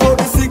and left out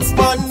the 6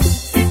 man.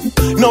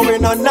 No we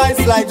not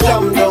nice like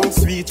jam down.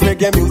 Sweet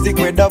reggae music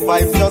where the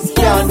vibes just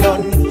can't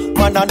done.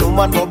 Man and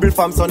woman bubble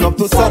from sun up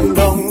to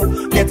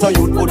sundown. Ghetto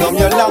you put on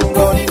your long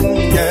gun,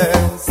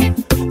 yes.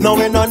 No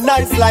we not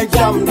nice like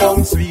jam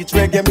down. Sweet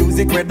reggae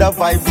music where the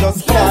vibes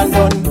just can't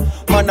done.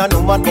 Man and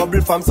woman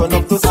bubble from sun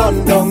up to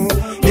sundown.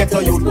 Get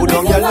a youth put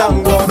on your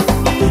long gun.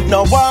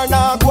 No war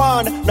nah go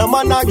on, no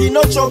man nah give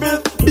no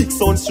trouble. Big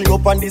sound string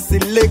up on the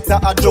selector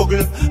a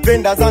juggle.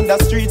 Vendors on the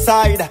street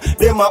side,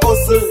 them a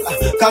hustle.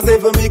 Cause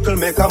every mickle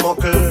make a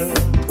muckle.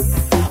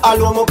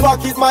 All my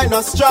pocket mine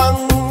not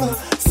strong.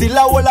 Still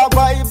a whole of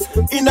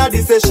vibes in a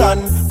this session.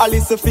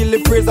 Alice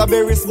Philip Fraser,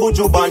 Berries,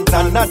 Buju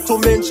Banton. Not to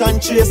mention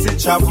Tracy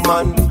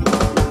Chapman.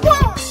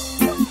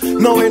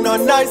 No we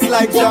not nice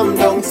like jam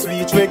down.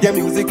 Sweet reggae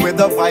music where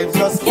the vibes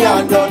just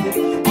can't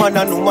done. Man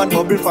and woman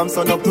bubble from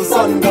sun up to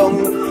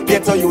sundown.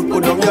 Get a youth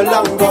put on your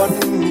long gun,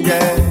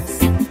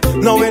 yes.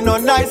 No we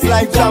not nice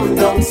like jam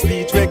down.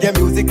 Sweet reggae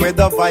music where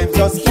the vibes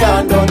just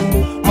can't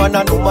done. Man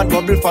and woman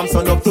bubble from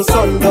sun up to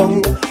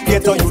sundown.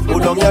 Get a youth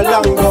put on your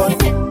long gun.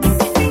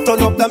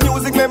 Turn up the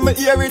music, make me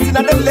hear it in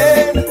the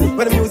lane.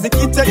 When the music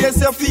hits you, yes,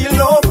 you feel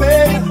no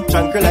pain.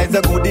 Tranquilize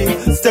the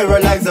goodie,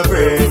 sterilize the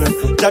brain.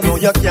 Ya know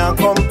you can't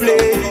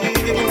complain.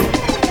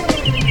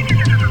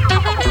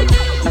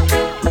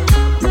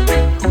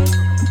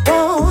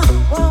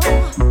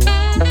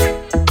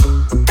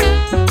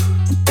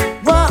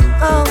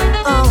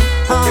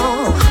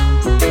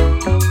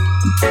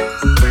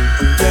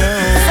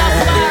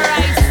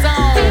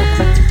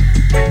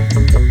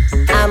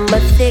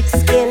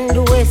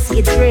 Thick-skinned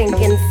whiskey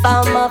drinking,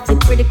 farm up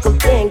and critical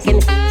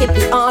thinking,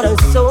 hippie on a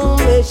soul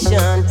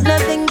mission.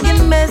 Nothing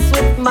can mess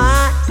with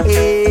my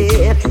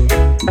head.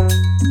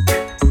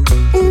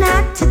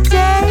 Not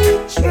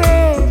today,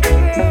 Trey.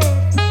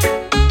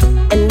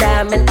 And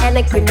I'm an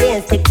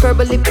anachronistic,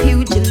 verbally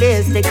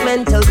pugilistic,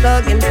 mental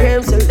thug and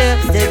crimson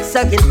lipstick,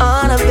 sucking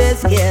on a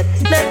biscuit.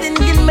 Nothing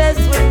can mess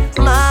with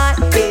my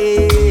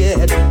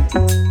head.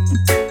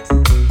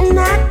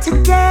 Not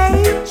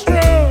today,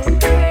 Trey.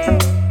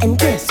 And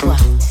guess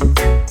what?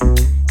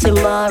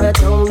 Tomorrow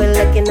don't be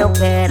looking no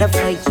better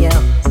for you.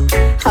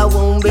 I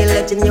won't be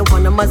letting you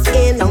under my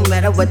skin no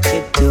matter what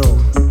you do.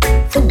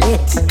 The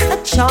wit, a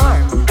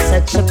charm,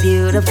 such a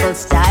beautiful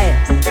style.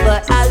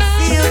 But I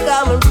see you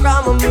coming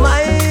from a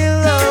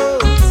mile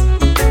out.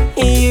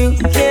 You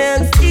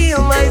can't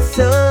steal my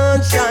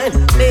sunshine.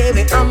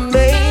 Baby, I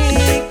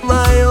make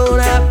my own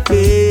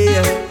happy.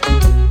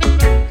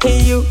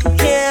 You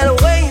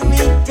can't weigh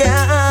me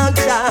down,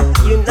 child.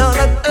 You know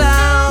the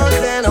clouds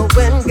and the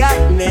wind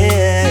got me.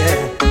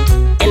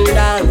 And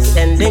I'm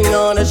standing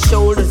on the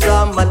shoulders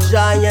of my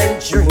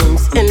giant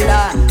dreams. And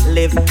I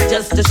live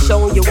just to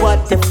show you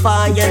what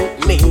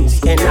defiant means.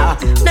 And I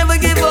never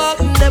give up,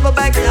 never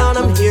back down.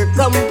 I'm here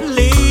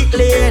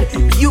completely, and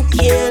you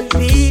can't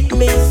beat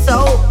me.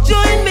 So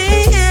join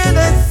me in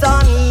the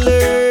sun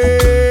learning.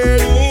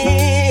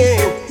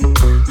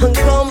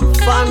 Come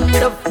find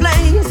the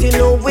flames. You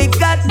know we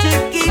got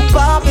to keep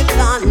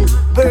Babylon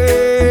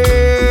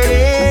burning.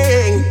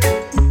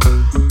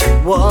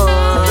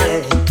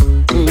 Why?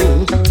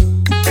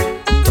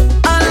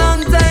 A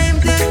long time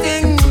to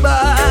think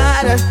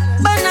about it,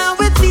 but now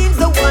it seems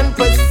the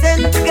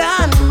 1%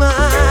 gone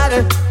mad.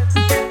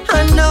 I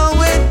know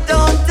it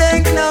don't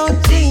take no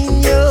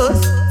genius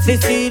to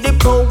see the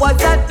powers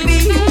that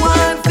we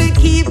want to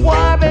keep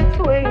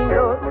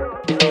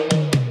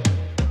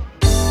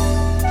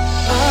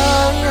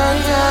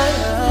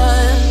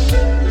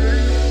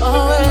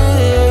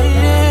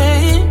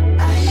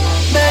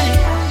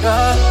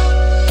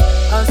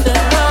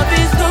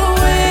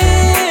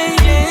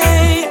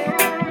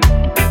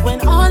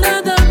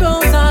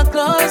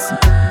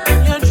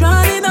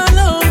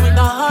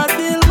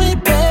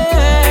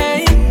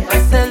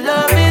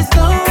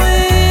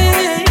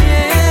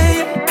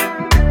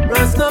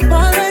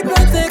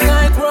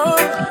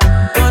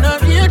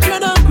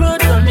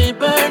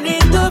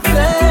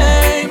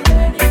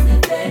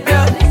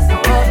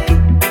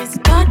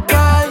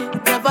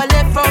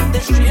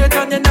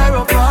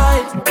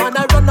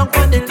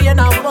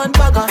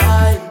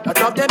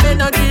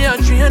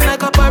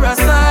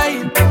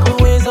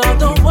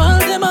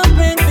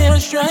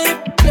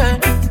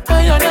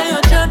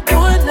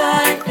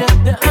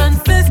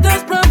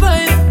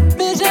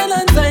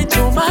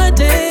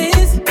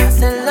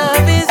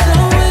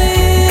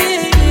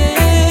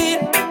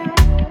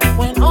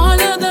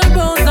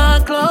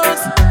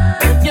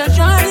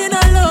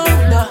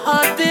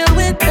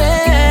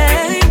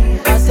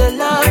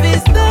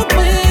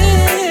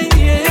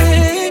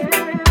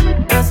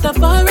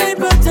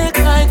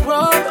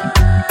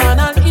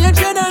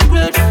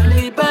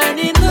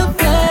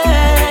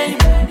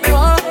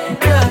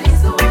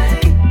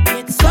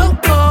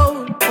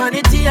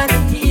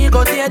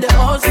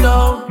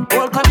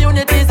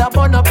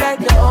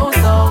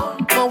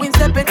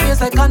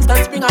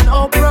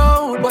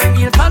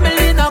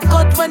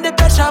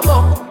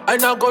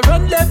And I go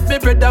run left me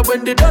brother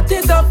when the dot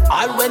is up.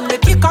 All when me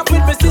kick up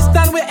with my sister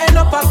and we end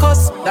up a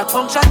cuss. That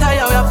function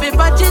tire we have to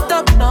patch it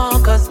up now.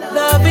 Cause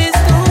love is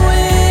the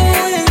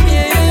way,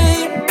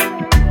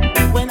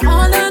 yeah. When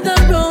all of the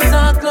roads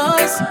are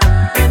closed,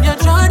 when you're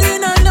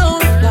trotting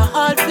alone, the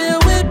heart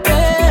filled with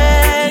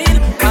pain.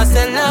 I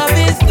said love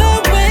is the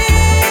way,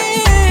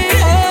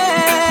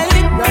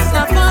 yeah.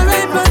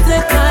 Rastafari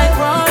protect my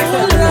cross.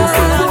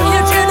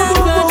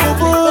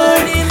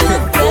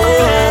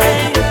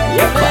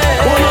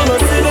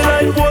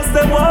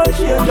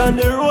 And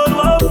the road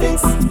will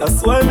fix.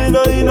 That's why me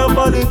no in a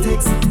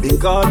politics.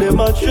 Because them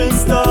a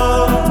trickster.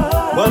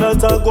 But I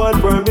talk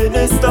one prime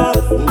minister.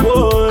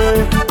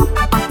 Boy,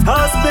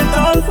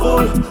 hospital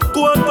full,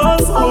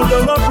 courthouse full.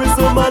 Down a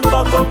prison man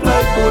back up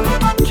like bull.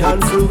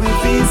 Cancel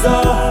with visa,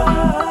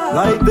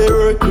 like they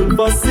working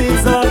for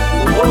Caesar.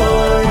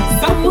 Boy,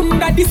 someone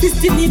that the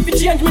system need to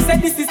change. We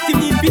said the system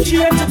need to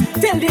change.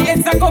 Tell the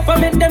heads of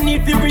government them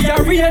need to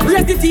rearrange.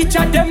 Raise the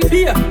teacher them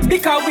pay,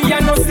 because we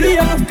are no slave.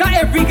 Cause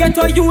every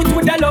ghetto youth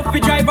with a love we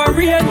drive a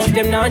range.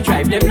 Them not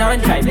drive,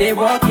 they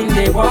walking.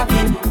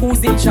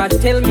 Who's in charge?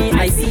 Tell me,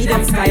 I see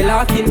them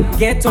skylarking.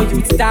 Ghetto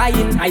youths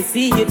dying, I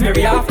see it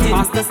very often.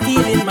 Master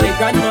stealing my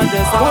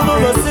grandmother's house. I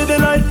don't see the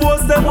light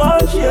post them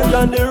want change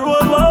and the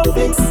road will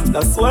fix.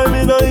 That's why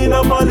me no in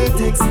a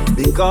politics.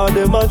 Because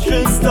them a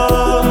trickster.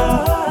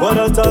 But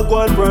I talk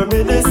one prime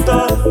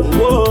minister.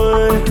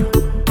 Boy,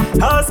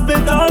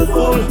 hospital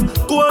full,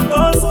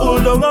 courthouse full.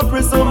 Down a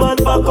prison man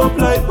back up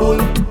like bull.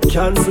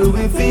 Cancel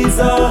with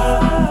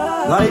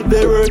visa, like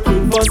they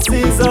working for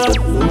Caesar.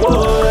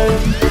 Boy,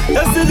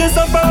 you see this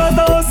up around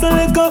the house and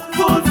they go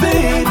food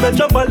feed.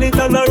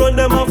 Metropolitan I run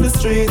them off the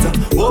street.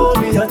 Oh,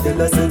 me a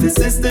tell us the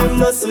system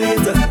not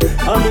sweet.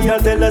 And me a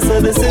tell us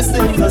the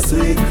system not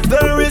sweet.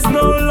 There is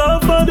no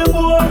love for the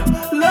poor,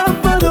 love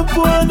for the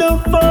poor. The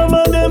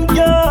farmer them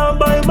can't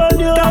buy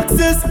money.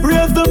 Taxes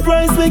raise the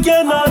price, we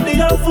cannot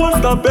afford.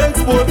 Stop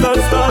export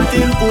and start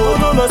import.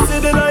 No, no, see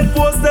the light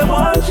post them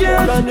want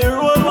change and the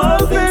road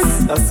want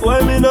fix. That's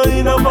why me no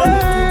in a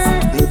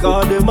politics.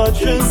 Because them a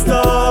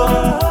trickster.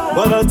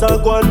 But I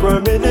talk one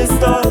prime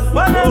minister.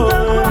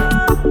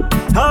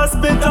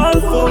 Hospital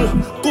full,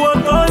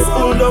 courthouse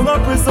full. Down a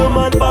prison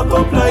man back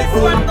up like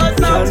bull.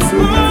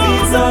 Cancel the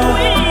visa,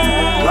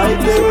 like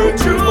they were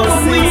true for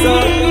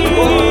Caesar.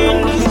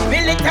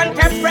 Militant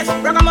empress,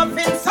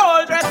 ragamuffin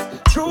soldiers.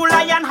 True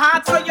lion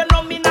heart, so you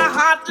know me na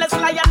heartless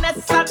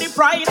lioness and the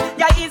pride.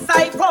 Yeah, is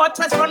I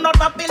fortress, run out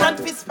Babylon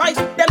fist fight.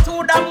 Them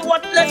too damn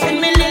worthless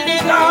in me lily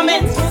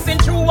garments. Moving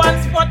through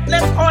one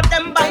spotless, caught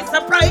them by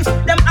surprise.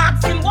 Them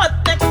asking what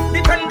next,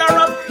 defender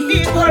of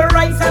equal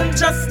rights and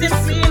justice.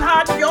 Clean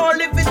heart, pure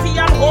liberty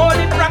and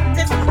holy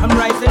practice. I'm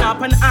rising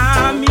up an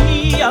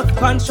army of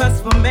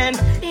conscious women.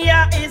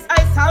 Yeah, is I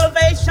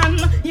salvation.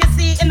 You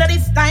see, in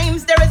these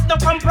times there is no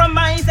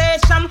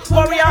compromisation.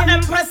 Warrior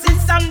empress is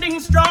standing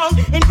strong,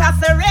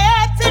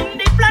 incarcerating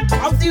the plan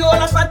of the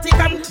whole of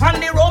Vatican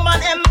and the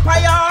Roman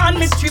Empire and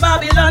mystery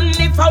Babylon.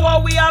 If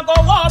our we are go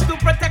up to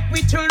protect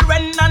we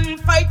children and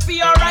fight for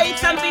your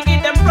rights and we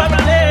give them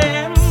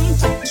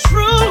problems.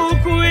 True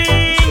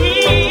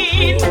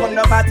queen on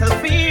the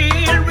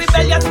battlefield,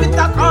 rebellious with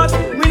a cause.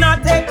 We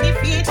not take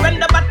defeat when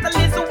the battle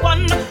is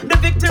won. The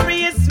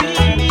victory is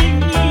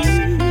sweet.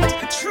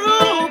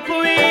 True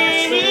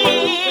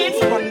queen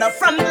on the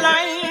front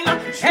line,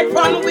 head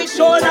on we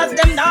shoulders,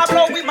 them now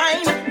blow we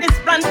mind.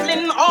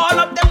 Dismantling all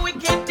of them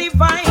wicked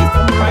device.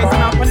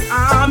 Rising up an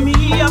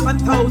army of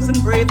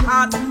 1,000 brave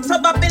hearts.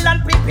 So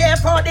Babylon prepare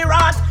for the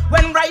wrath.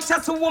 When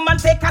righteous woman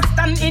take a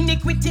stand,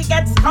 iniquity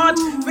gets caught.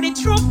 For the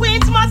true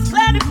queens must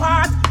play the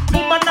part.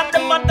 Woman of the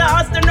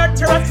mothers, the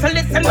nurturers, so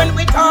listen when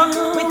we talk.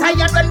 We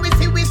tired when we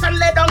see we can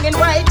lay down in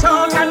white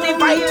chalk. And the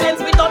violence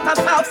without a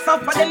self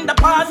suffered in the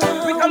past.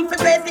 We come to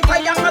face the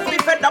fire as we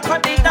fed up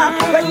at the dark.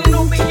 When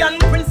Nubian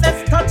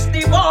princess touch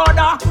the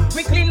border,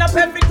 we clean up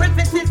every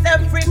crevice,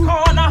 every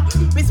corner.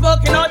 We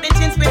smoking all the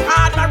jeans with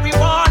hard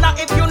marijuana.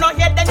 If you not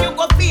here, then you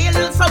go feel.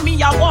 So me,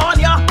 I warn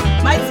ya.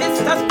 My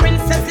sisters,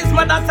 princesses,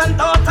 mothers and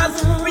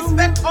daughters,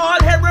 respect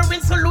all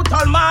heroines, salute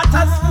all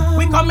martyrs.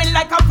 We coming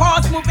like a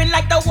force, moving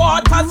like the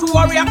waters.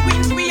 Warrior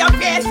queens, we are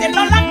facing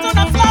no land to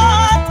the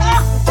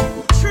slaughter.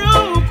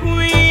 True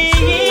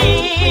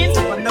queens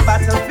on the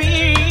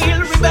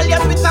battlefield,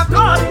 rebellious with a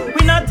cause.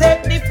 We not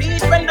take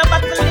defeat when the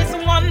battle is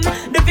won.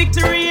 The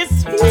victory is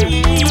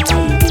sweet.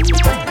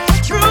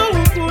 True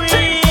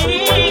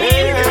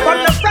queens on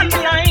the front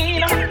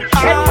line.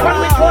 Head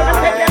one we go to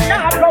take them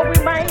now, blow we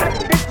mind.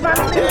 This man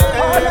is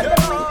all of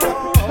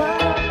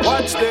them.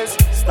 Watch this.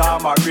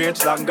 Storm a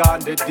rage long gone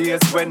the days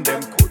when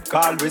them could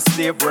call we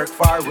slave work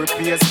for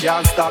repairs.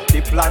 Can't stop the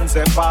plans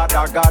and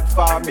father God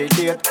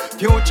formulate.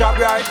 Future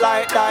bright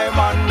like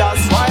diamond,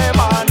 that's why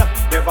man.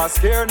 Never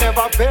scare,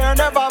 never fear,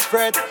 never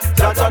fret.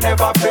 Jaja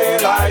never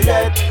fail I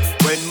yet.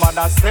 When man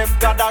a step,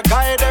 God a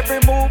guide every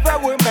move that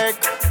we make.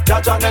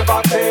 Jaja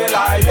never fail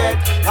I yet.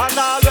 And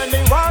all when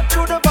we walk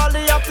through the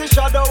valley of the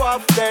shadow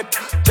of death.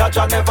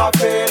 Jaja never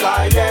fail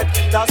I yet.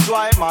 That's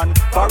why man,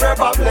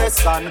 forever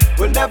blessed and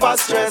will never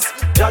stress.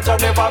 Jaja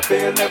never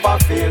fail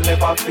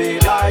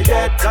I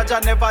yet.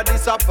 Jaja never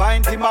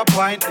disappoint, him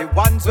appoint the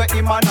ones where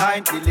him and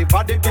nine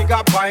deliver the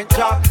bigger point.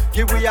 Jah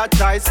give we a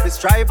choice, we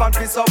strive and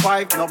we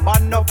survive. No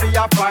man no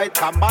fear fight,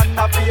 a man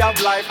no fear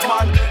life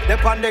man.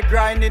 Dep on the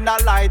grind in a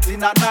light,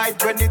 in a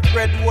night when it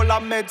red whole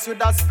and meds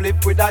with a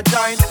split with a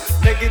giant.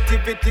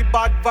 Negativity,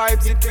 bad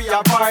vibes, it we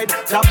avoid.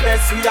 Jah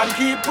bless we and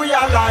keep we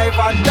alive,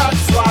 and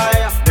that's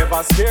why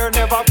never scare,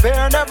 never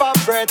fear, never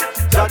fret.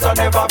 Jaja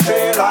never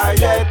fail I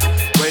yet.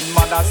 When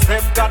man a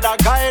step, God a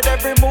guide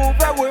every move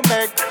that we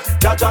make.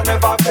 Jaja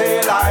never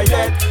fail I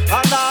yet.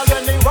 And all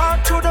when we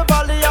walk through the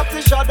valley of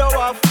the shadow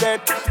of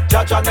death,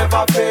 Jaja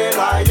never fail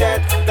I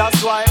yet.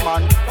 That's why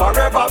man,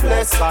 forever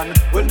blessed and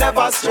will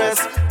never stress.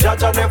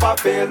 Jaja never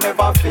fail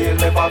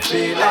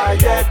I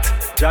yet.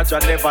 Jaja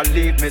never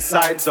leave me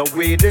side, so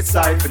we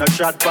decide. We no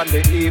shot on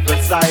the evil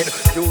side.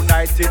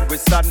 United we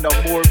stand, no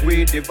more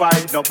we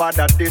divide. No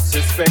matter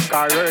disrespect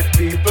or hurt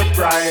people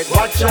pride.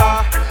 Watch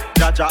out,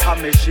 Jaja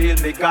and me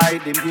shield, me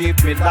guide. Him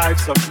give me life,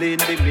 so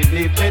cleanly me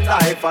live me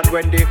life. And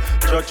when the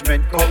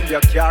judgment come, you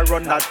can't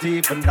run not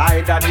even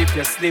hide. And if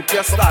you slip,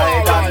 you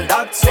slide. And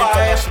that's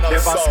why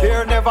never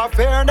scare, never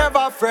fear,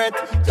 never fret.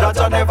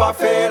 Jaja never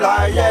fail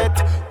I yet.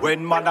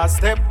 When man a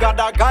step, God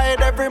a guide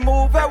every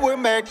move that we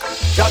make.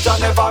 Jaja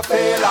never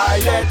fail I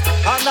yet.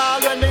 And all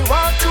when we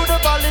walk through the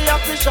valley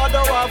of the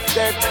shadow of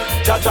death,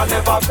 Jaja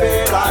never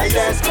fail I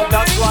yet.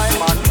 That's why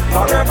man,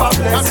 forever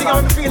blessed.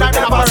 I'm feel like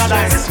in a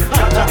paradise.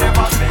 Jaja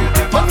never fail.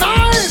 But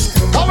nice.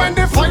 But when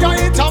the fire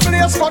hit a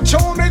blaze, got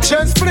show me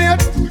chest plate.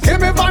 Give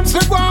me vibes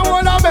to go and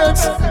hold a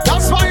mix.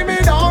 That's why me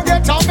don't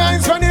get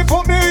amazed when he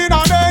put me in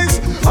a daze.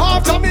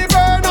 After me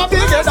burn a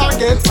big head and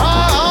get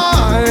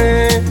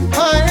high,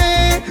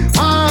 high,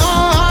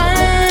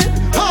 high,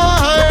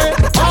 high,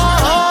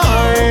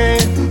 high,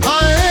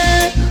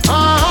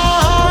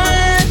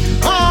 high,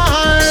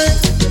 high.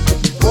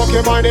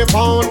 Walking by the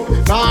pound,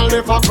 now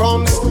live for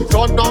crumbs.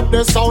 Turn up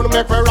the sound,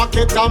 make me rock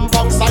it and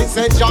bounce. I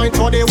say join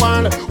to the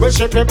world. We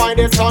ship it by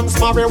the tons,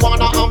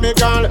 marijuana and me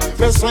girl.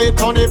 Me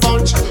sweet on the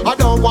bunch. I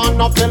don't want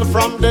no pill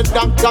from the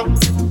doctor.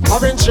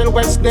 Orange Hill,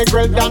 West, the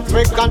grill that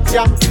we got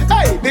ya.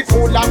 Hey, be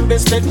cool and the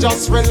state,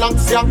 just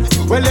relax ya.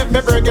 Well, let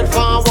me bring it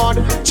forward.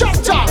 Chop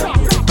chop.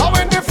 Now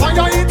when the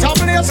fire hit a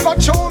blaze,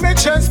 got show me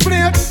chest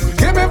plate.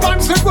 Give me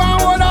vibes to go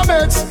and hold a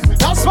mix.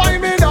 That's why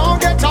me don't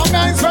get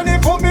amazed when he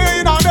put me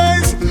in a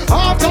daze.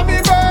 After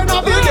me burn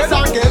a big head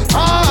and get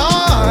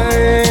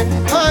high,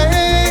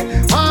 high,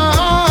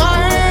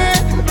 high,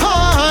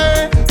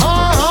 high,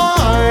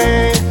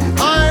 high,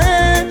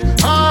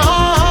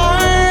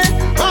 high,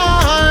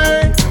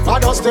 high. I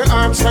just the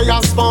herbs for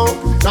your smoke.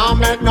 Now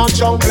make no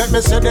joke, let me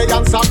see the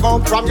answer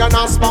come from you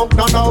not smoke,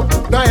 no.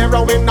 The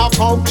heroin, no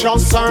coke,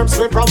 just herbs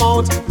we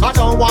promote. I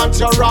don't want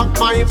you rock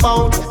my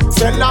boat.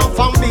 Sell off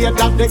and beer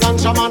that the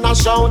ganja man a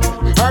shout.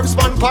 Herbs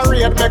man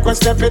parade, make we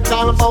step it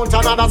all out.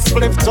 Another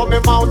spliff to me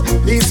mouth,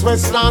 east,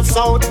 west, north,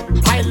 south.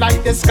 I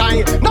like the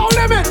sky, no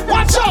limit,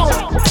 watch out.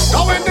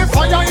 Now when the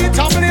fire hit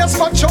a blaze,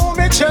 got show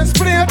me chest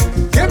plate.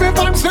 Give me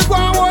vibes to go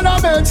and hold a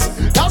mix.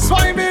 That's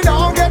why me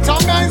don't get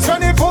amazed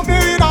when he put me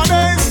in a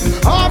daze.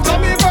 After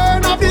me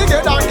burn a big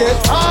head and get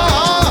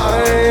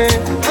high,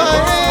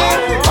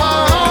 high,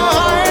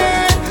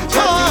 high,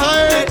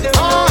 high,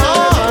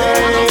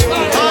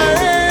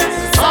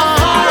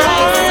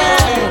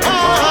 high,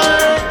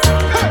 high.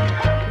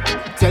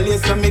 Tell you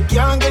so me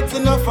can't get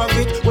enough of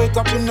it. Wake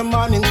up in the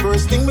morning,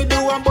 first thing me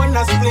do a burn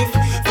a spliff.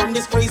 From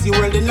this crazy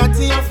world, the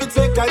natty have to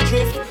take a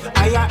drift.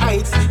 Higher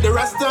heights, the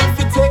rasta have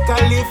to take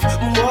a lift.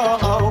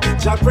 Whoa,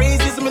 Jah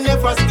praises me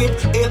never skip.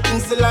 Hail King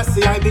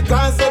Selassie,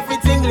 because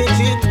everything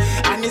legit.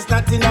 And it's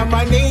not in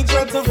my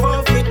nature to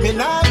forfeit. Me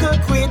not go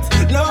quit,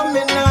 no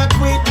me not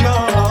quit,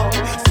 no.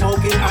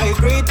 Smoking high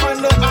grade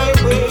on the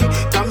highway.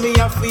 Come me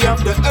have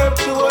the herb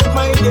to hold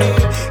my day.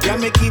 Yeah,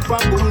 me keep a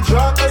boom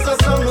drop as a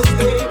summer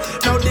stay.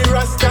 Now the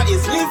rasta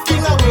is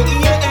lifting away,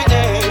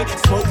 yeah.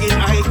 Smoking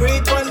high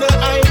grade on the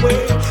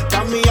highway.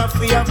 Come me have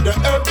the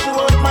herb to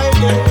hold my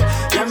day.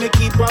 Yeah, me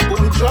keep a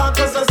boom drop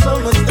as a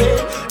summer stay.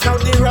 Now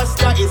the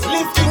rasta is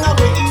lifting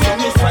away, yeah.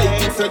 Me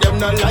fight it, so them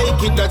not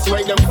like it. That's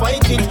why them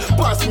fight it.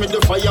 Pass me the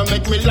fire,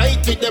 make me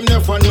light it. Them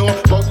never know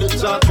about the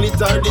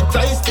chocolate or the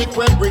tie stick.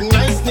 When bring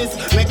niceness,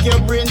 make your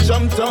brain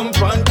jump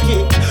and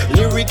kick.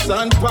 Lyrics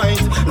on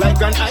point,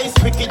 like an ice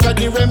pick. It a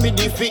the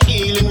remedy for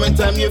healing. When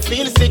time you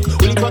feel sick,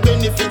 will it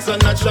benefits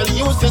and natural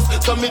uses.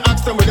 So me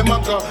ask them where them a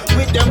go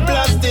with them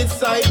blasted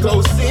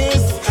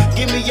psychosis.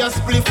 Give me a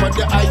spliff for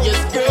the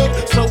highest grade.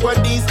 So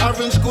what these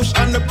orange kush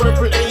and the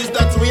purple haze,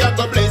 that's we a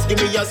go blaze. Give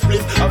me a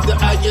spliff of the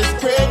highest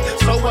grade.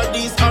 So what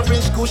these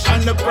orange kush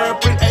and the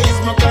purple haze,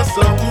 my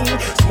cousin.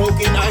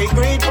 Smoking high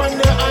grade on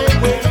the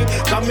highway.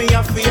 Come me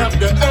a fee of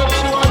the herb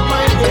to on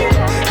my day.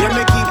 Yeah,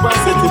 me keep a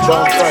city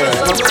on fire.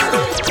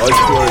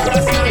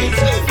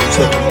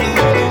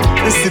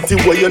 This city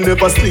where you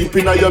never sleep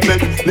in your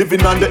bed.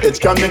 Living on the edge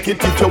can make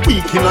it if you're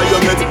weak in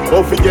your head.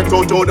 How fi get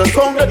out of the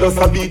sound that does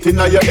a beat in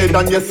your head.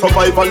 And your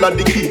survival at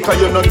the key, cause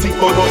you're not think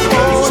about nothing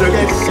else. Check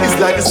it. It's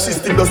like the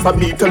system does a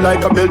beat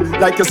like a bell.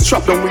 Like you're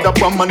strapped down with a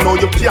bomb and now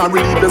you can't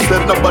relieve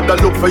yourself. Nobody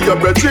look for your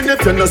brethren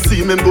if you not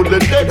see me good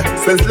and dead.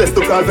 Senseless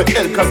to call the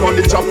hell, cause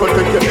only job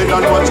protect your head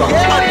and watch out.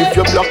 And if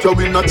you block you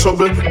in a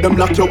trouble, them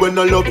block you when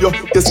I love you.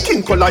 Your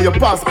skin color, your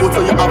passport,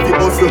 so you have the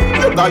hustle.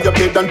 You got your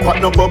bed and pot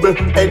no bubble.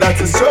 Hey, that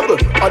is trouble.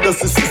 Others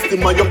the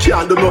system and you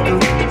can't do nothing.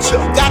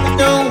 Got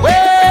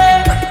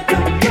nowhere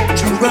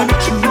to run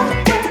to.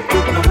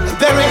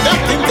 There ain't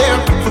nothing there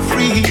for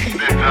free.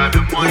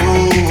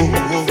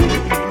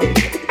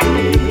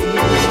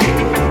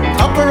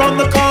 Copper on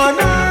the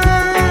corner,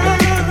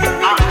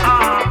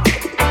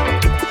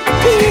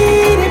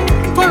 waiting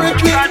for a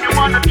drink.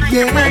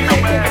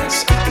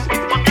 Yes.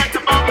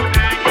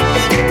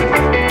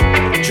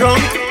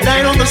 Drunk,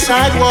 lying on the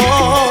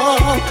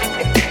sidewalk,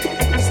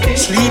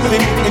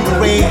 sleeping in the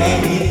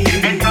rain.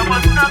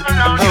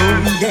 Oh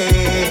yeah.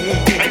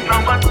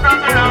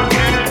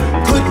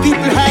 Good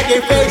people hide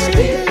their faces.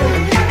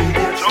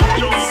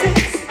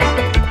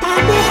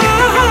 And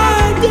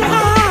behind the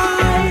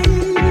eyes.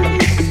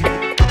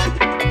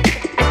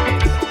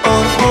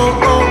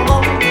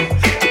 Oh.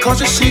 Because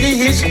the city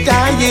is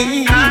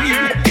dying,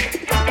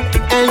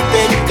 and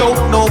they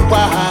don't know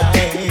why.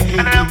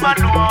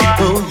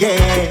 Oh yeah.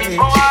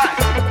 Whoa.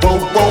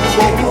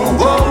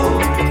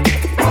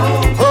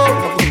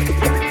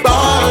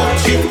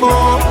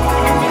 Baltimore,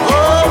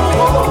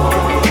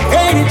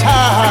 ain't it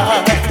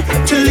hard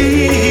to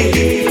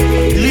leave?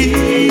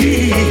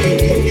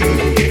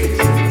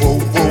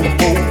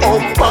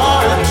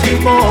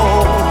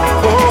 Baltimore,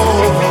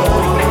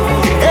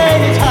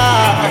 ain't it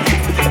hard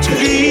to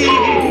leave?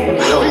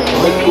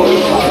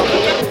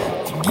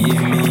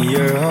 Give me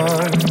your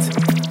heart,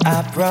 I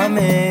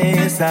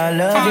promise I'll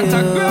love you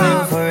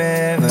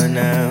forever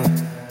now.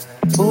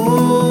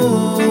 Ooh.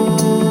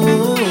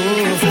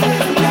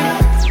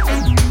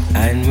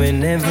 And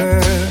whenever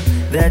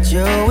that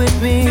you're with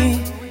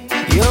me,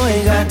 you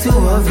ain't got to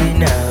worry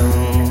now.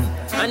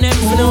 I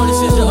never know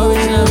this is the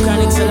original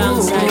Chronixx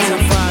alongside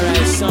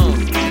Safari song.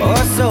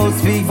 Also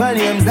speak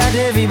volumes that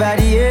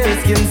everybody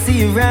else can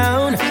see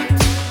around.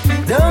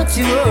 Don't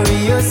you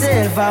worry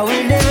yourself, I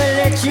will never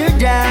let you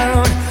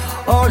down.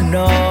 Oh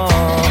no,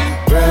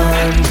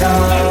 run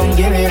down,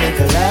 give me a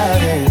little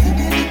loving.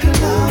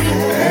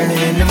 Early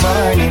in the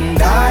morning,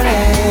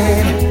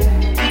 darling.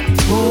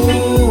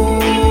 Ooh,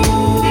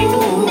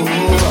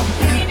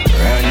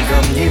 run,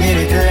 come give me a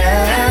little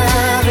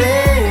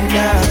loving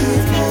now.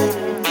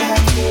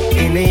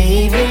 In the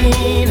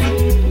evening,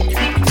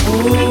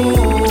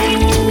 ooh,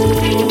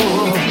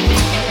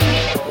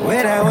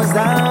 when I was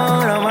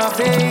down on my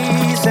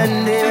face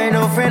and there ain't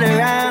no friend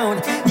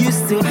around, you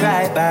still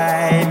cry,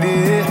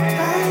 baby.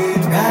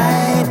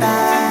 Bye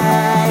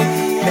bye,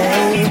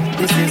 babe.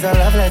 This is a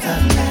love letter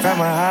from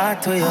my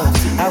heart to you.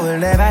 I will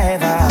never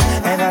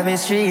ever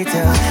mistreat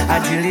you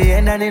until the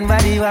end, and then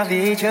body you have to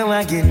eat you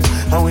again.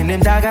 And when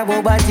them talk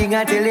about bad thing,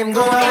 I tell him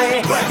go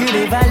away. You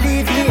never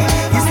leave me,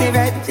 you stay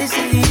right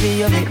beside me.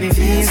 You make me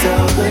feel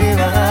so good in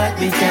my heart,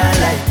 me can't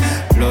lie.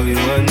 Love you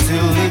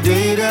until the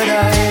day that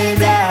I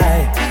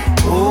die.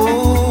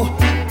 Ooh,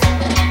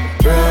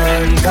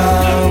 run,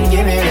 come,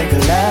 give me a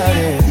little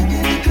loving.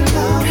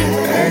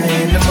 Early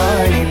in the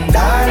morning,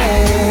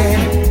 darling.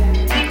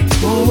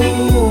 Ooh,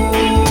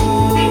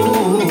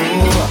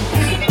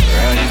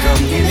 run,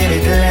 come, give me a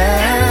little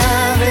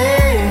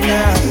loving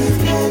now.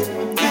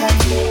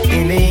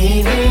 In the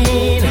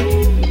evening,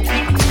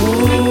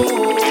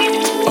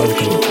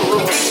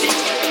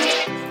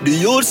 the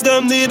youths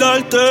them need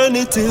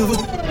alternative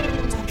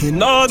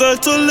in order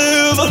to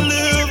live.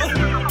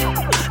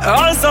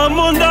 As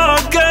someone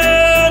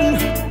again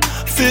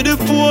for the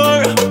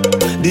poor,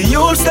 the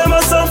youths them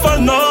a suffer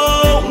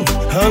now,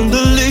 and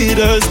the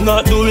leaders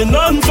not doing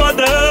none for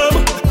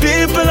them.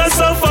 People a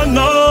suffer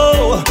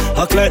now,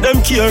 act like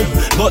them care,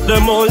 but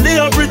them only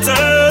a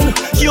pretend.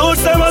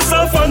 Youths them a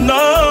suffer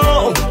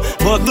now,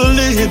 but the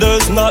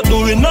leaders not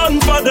doing none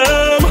for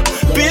them.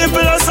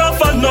 People a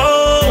suffer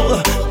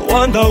now,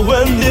 wonder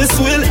when this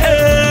will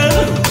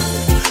end.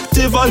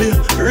 Tivoli,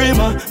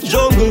 Rima,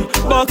 Jungle,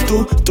 back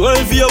to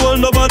 12-year-old,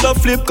 nobody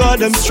flip cause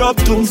them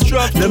strapped to.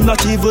 Them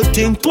not even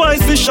think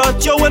twice we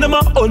shot you. When them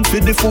a hunt for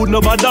the food,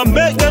 nobody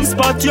make them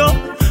spot you.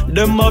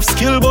 Them have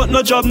skill but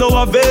no job no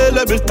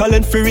available.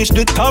 Talent fi reach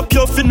the top,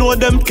 you fi know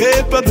them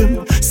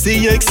capable.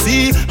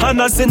 CXC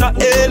and us in a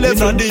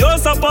A-level. And the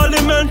House of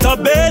Parliament a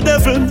Bay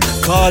Devil.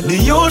 Cause the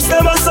youths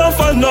them a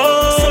suffer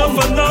now,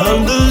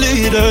 and the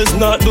leaders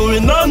not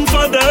doing none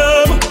for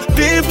them.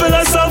 People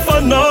a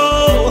suffer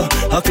now,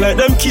 act like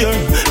them care,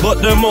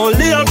 but them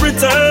only a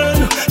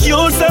pretend.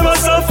 Youths them a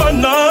suffer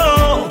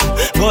now,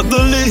 but the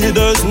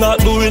leaders not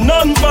doing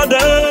none for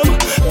them.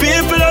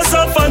 People a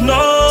suffer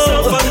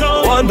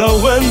now, wonder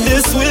when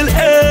this will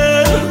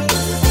end.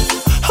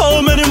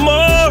 How many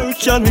more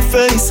can we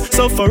face?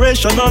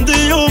 Sufferation on the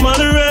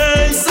human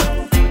race.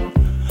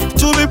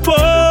 To be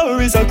poor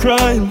is a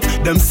crime.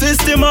 Them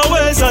system a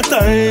waste of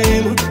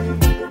time.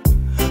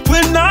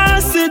 We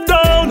not sit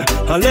down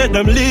and let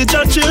them lead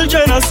your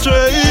children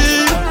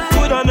astray.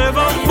 Coulda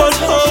never, but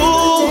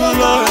oh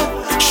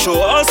Lord, show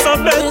us a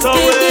better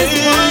way.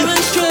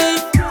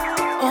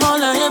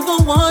 All I ever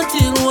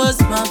wanted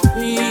was my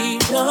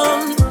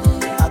freedom.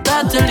 I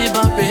got to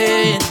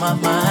liberate my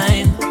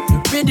mind. The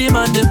rhythm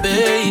and the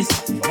bass,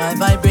 my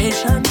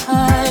vibration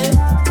high.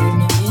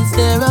 Is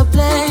there a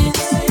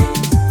place?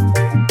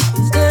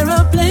 Is there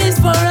a place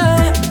for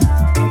I?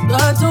 I've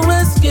got to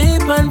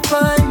escape and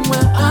find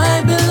where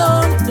I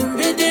belong. The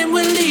rhythm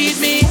will lead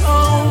me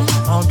home.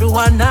 How do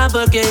I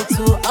navigate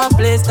to a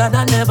place that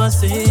I never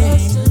seen?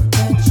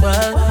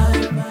 Well,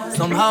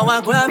 somehow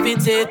I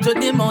gravitate to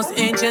the most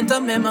ancient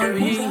of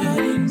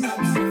memories.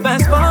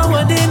 Fast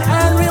forwarding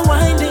and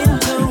rewinding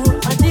to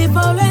a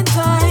different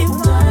time.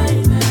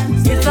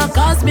 It's a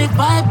cosmic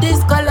vibe,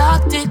 this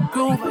galactic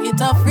groove.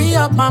 It'll free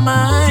up my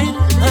mind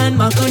and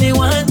my goodie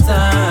one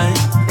time.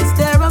 Is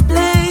there a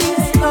place?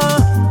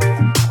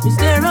 Is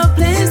there a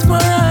place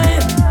for I?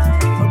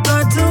 I've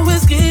got to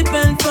escape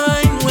and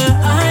find where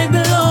I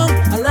belong.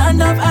 A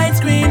land of ice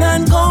cream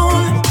and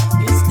gold.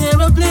 Is there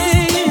a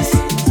place?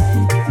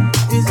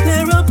 Is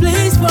there a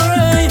place for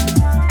I?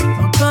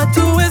 I've got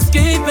to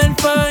escape and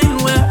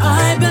find where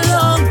I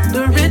belong.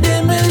 The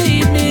rhythm will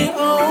lead me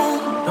home.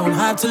 Don't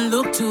have to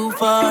look too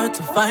far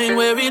to find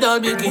where it all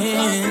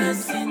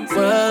begins.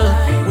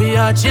 Well, we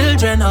are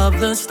children of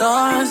the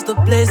stars, the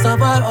place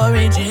of our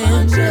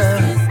origin. Yeah.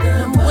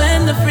 And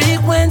when the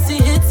frequency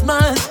hits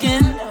my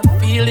skin, I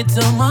feel it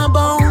to my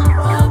bone.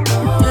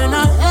 And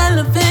I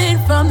elevate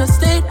from the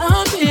state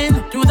I'm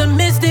in through the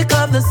mystic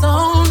of the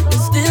zone. But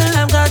still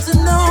I've got to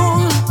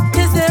know,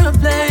 is there a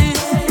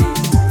place?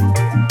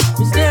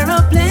 Is there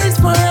a place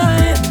for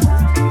I?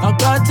 I've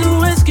got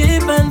to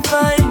escape and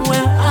find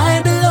where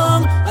I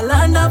belong. A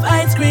land of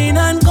ice cream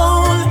and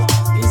gold.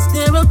 Is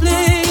there a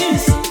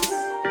place?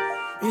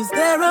 Is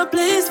there a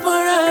place for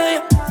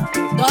I?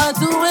 Got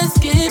to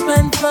escape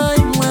and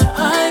find where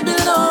I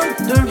belong.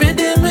 The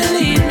rhythm will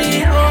lead me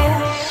home.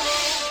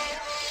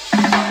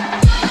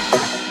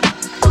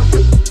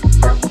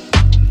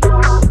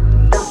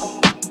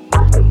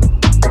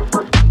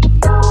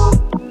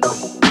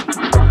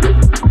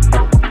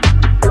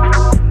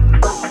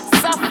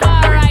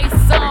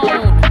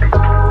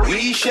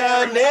 We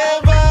shall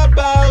never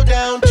bow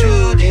down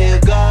to their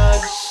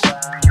gods.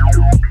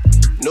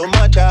 No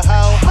matter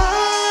how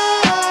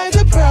high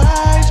the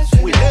price,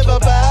 we never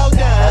bow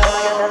down.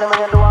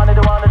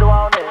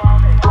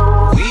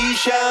 We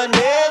shall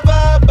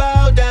never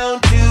bow down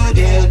to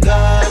their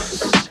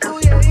gods.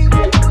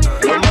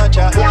 No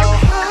matter how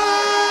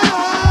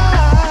high,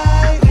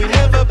 we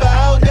never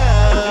bow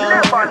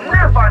down.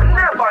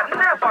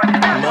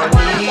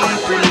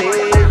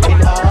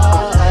 Manipulating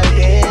our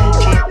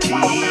identity.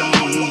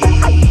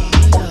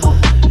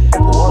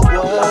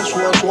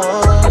 Was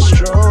once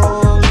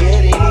strong,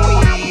 getting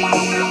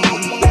weak,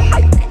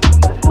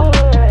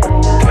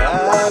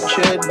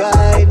 captured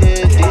by the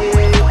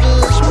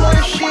devil's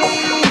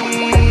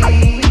machine.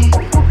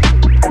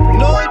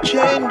 No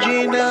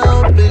changing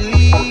our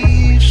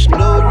beliefs,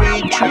 no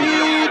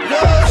retreat,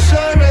 no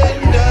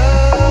surrender.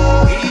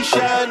 We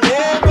shall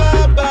never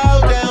bow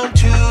down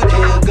to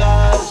their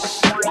gods.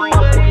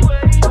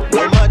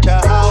 No matter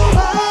how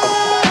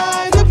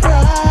high the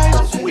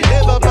price, we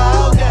never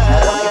bow down.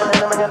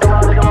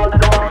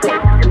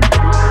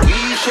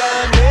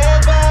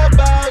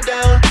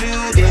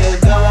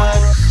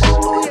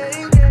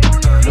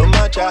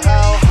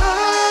 How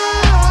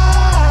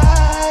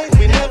high,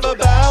 we never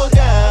bow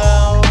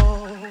down.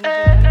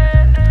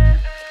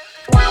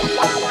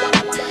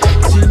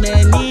 Too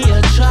many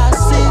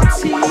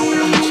atrocities.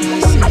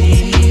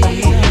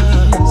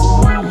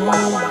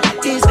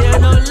 Is there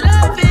no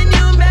love in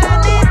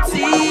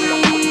humanity?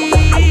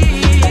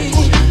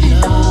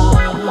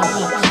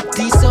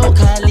 These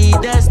so-called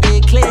leaders, they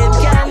claim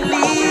can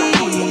lead.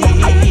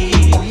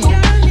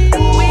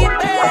 We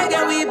beg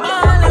and we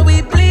bawl and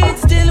we bleed,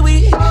 still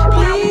we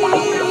bleed.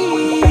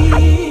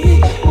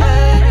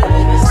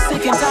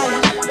 Sick and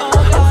tired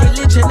of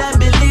religion and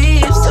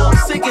belief. So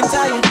sick and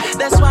tired,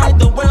 that's why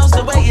the world's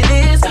the way it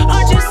is.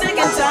 Aren't you sick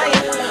and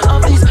tired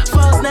of these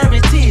false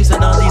narratives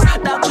and all these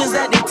doctrines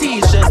that they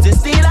teach just to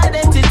steal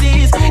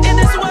identities? In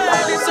this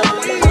world it's so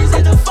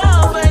easy to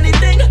fall for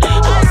anything. I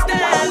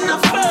stand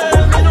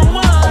firm in the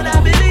one I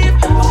believe.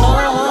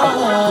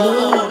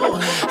 Oh,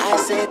 I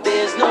said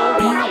there's no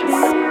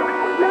peace.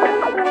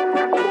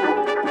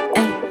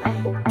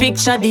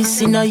 Picture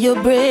this in your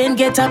brain,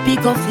 get a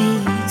pic of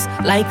these.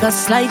 Like a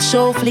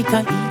slideshow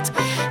flicker it.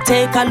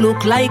 Take a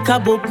look like a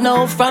book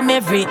now from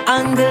every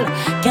angle.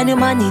 Can you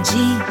manage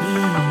it?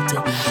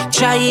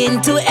 Trying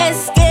to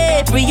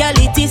escape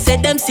reality,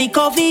 said them sick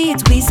of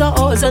it. We saw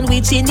us and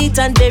witch in it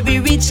and very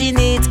rich in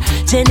it.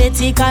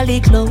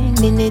 Genetically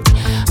cloning it,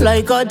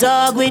 like a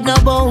dog with no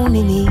bone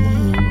in it.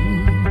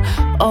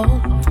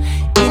 Oh,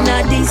 in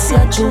a this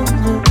ya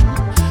jungle,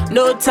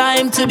 no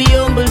time to be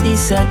humble,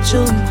 this a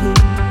jungle.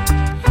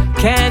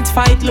 Can't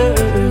fight,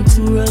 learn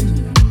to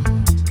run.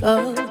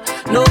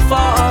 No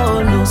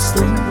fall, no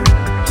stumble.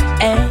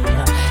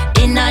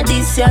 Inna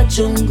this ya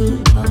jungle.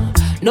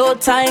 No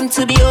time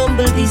to be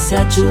humble, this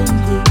ya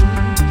jungle.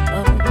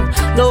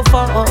 No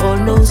fall,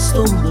 no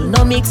stumble.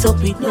 No mix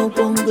up with no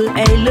bungle.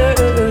 I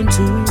learn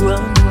to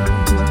run.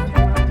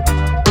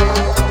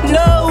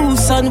 No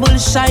sun will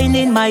shine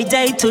in my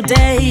day to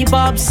day,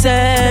 Bob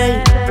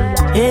say.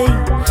 Hey,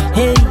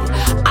 hey.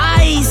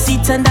 I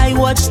sit and I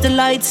watch the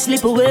light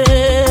slip away.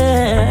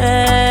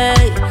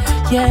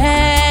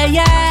 Yeah,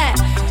 yeah.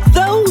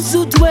 Those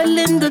who dwell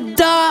in the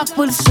dark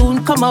will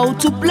soon come out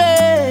to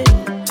play.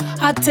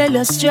 I tell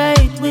you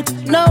straight, with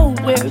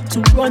nowhere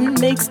to run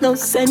makes no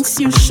sense.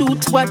 You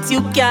shoot what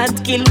you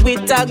can't kill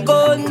with a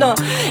gun.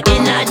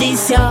 In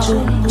this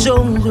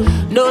jungle,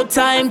 no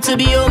time to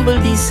be humble.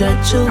 This a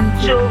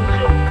jungle.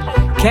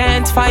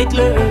 Can't fight,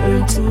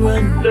 learn to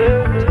run.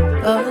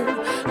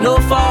 No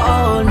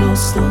fall, no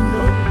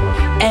stumble.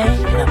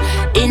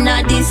 In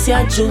this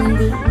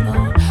jungle,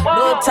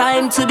 no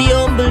time to be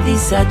humble.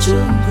 This a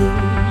jungle.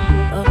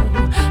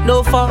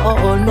 No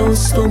fall, no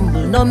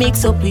stumble, no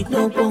mix up with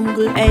no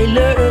bungle. I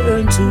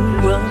learn to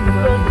run.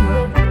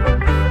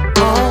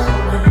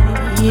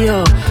 Oh,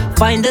 yo,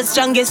 find the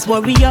strongest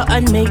warrior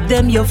and make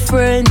them your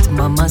friend.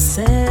 Mama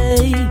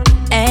say,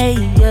 hey,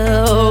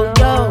 yo,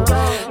 yo.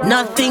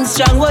 Nothing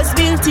strong was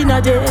built in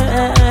a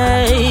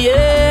day.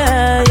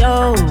 Yeah,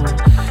 yo.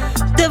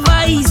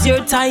 Devise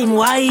your time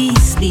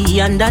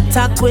wisely and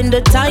attack when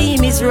the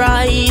time is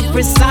right,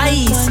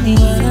 precisely.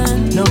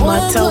 No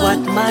matter what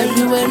might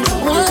you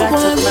got a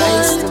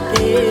price to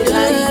pay.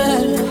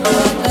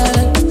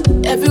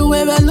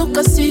 Everywhere I look,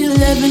 I see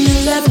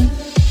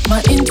 11-11.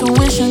 My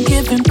intuition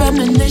giving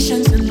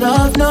premonitions and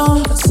love.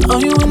 No, I saw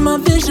you in my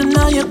vision,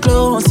 now you're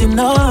close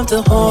enough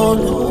to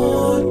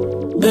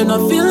hold. And I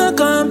feel like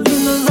I'm in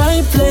the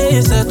right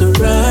place at the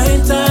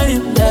right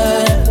time.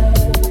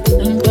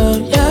 Yeah, and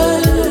yeah.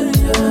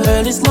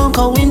 Girl, it's no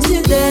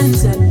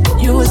coincidence.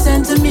 You were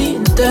sent to me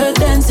in third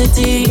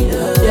density.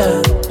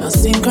 Yeah, our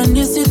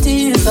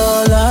synchronicity is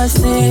all I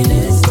see.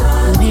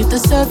 Beneath the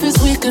surface,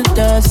 we could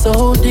dive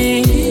so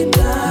deep.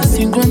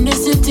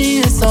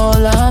 Synchronicity is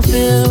all I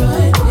feel.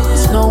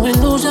 It's no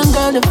illusion,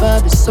 girl, the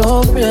vibe is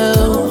so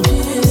real.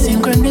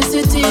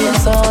 Synchronicity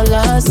is all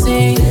I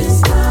see.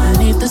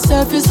 Beneath the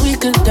surface, we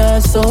could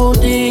dive so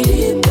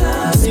deep.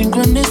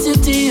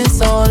 Synchronicity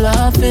is all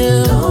I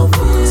feel.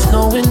 It's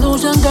no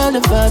illusion, girl, the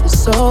vibe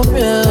is so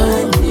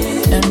real.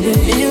 And the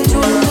feel to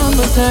the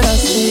numbers that I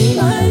see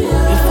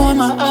before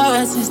my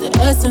eyes is the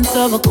essence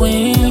of a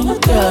queen.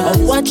 Yeah, I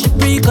watch it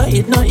break,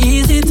 it's not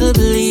easy to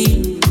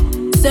believe.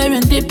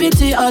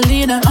 Serendipity, I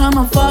lead and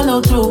I'ma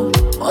follow through.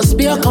 Must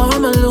be a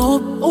karma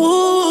loop.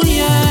 Ooh,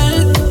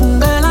 yeah.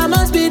 Girl, I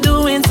must be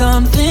doing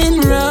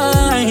something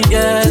right,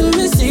 yeah, to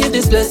receive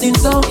this blessing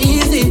so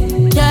easy.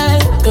 Yeah,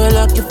 girl,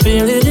 I can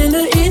feel it in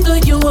the ether.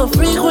 You a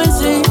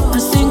frequency. The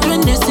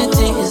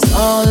synchronicity is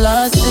all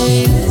I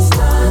see.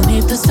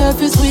 Beneath the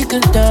surface, we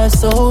could dive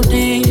so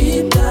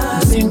deep.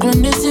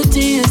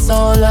 Synchronicity is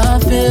all I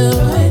feel.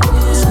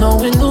 It's no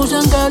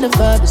illusion, girl, the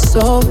vibe is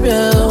so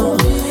real.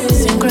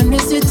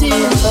 Synchronicity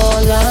is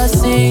all I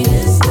see.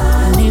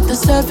 Beneath the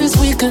surface,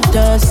 we could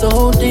dive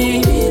so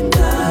deep.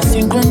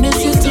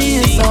 Synchronicity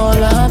is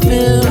all I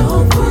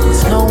feel.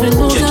 It's no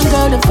illusion,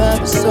 girl, the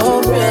vibe is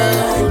so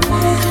real.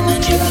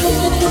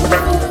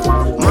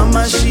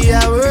 Mama, she a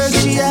work,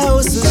 she a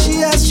hustle,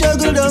 she a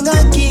struggle down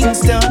at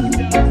Kingston.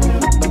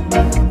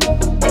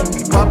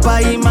 Papa,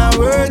 him a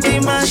work,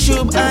 him a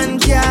shop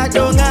and car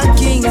down at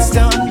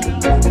Kingston.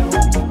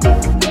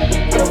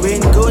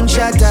 When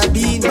gunshot a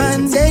beat,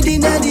 man dead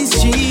inna the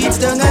streets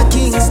down at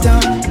Kingston.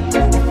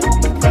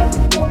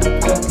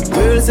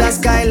 Girls a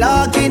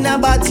skylarking, a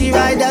body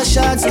rider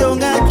shots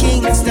down at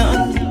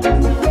Kingston.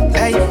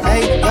 Hey,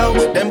 hey,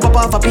 yo, them pop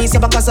off a piece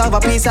of a cassava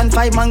piece and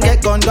 5 man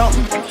get gunned down.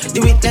 The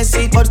witness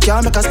see it but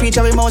can't make a speech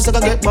every mouse so go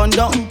get burned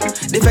down.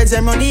 The feds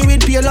them money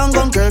with pay long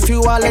gun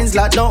curfew all ends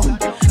locked down.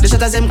 The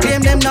shutters them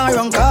claim them not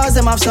wrong cause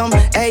them have some.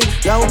 Hey,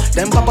 yo,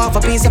 them pop off a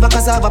piece of a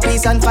cassava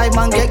piece and 5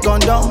 man get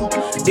gunned down.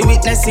 The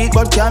witness see it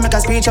but can't make a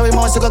speech every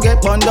mouse so go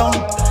get burned down.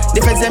 The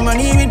feds them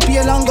money with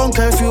pay long gun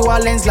curfew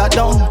all ends locked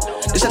down.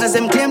 The shutters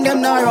them claim them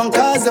not wrong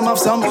cause them have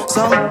some.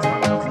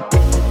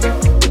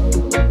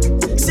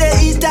 Say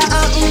it a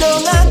happen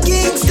down at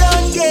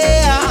Kingston,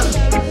 yeah.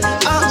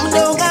 Happen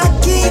down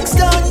at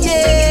Kingston,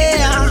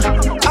 yeah.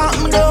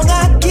 Happen down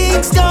at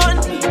Kingston.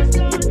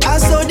 I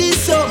saw this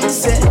something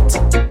set.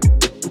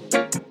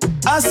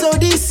 I saw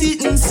this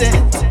sitting set.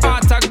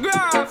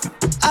 Autograph.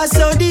 I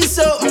saw this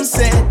something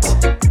set.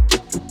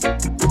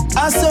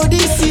 I saw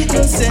this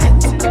sitting set.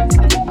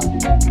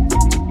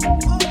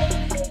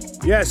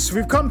 Yes,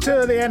 we've come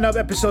to the end of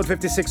episode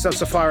 56 of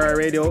Safari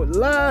Radio.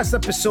 Last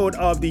episode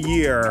of the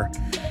year.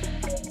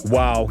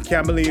 Wow,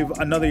 can't believe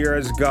another year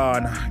is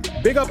gone.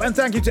 Big up and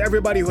thank you to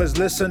everybody who has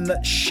listened,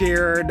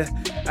 shared,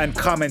 and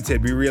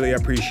commented. We really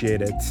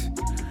appreciate it.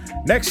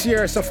 Next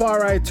year,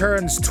 Safari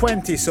turns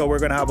 20, so we're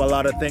going to have a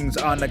lot of things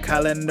on the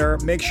calendar.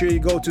 Make sure you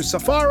go to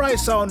Safari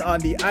Sound on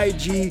the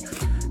IG.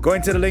 Go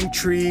into the link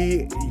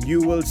tree.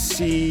 You will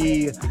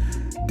see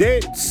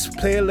dates,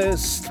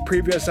 playlist,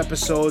 previous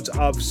episodes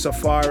of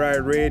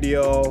Safari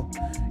Radio.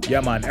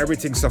 Yeah, man,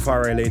 everything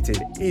Safari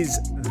related is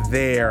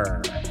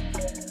there.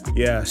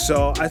 Yeah,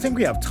 so I think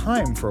we have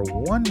time for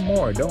one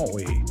more, don't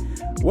we?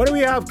 What do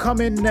we have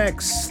coming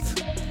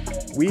next?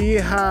 We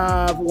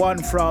have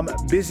one from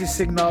Busy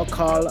Signal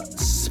called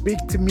Speak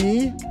to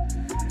Me.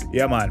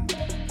 Yeah, man.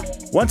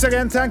 Once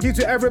again, thank you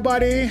to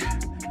everybody.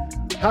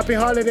 Happy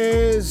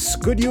holidays.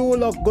 Good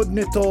Yule, good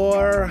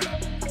Nitor.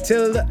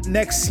 Till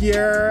next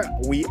year,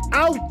 we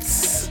out.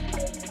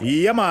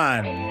 Yeah,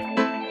 man.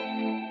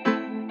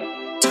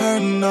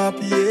 Turn up,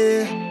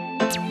 yeah.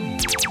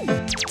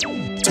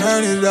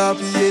 Turn it up,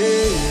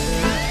 yeah.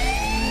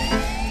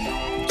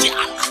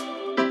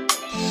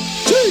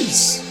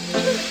 Jeez.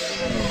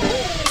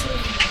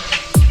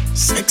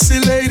 Sexy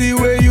lady,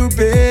 where you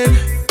been?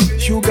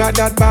 You got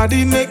that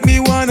body, make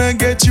me wanna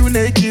get you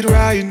naked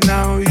right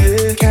now,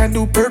 yeah. Can't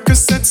do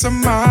Percocets or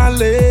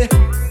Molly.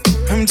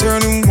 I'm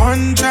turning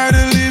one, try to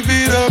live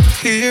it up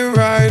here,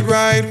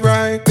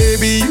 right.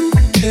 Baby, you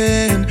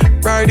can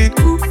ride it,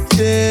 ooh,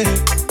 yeah.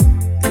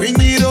 Bring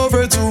it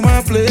over to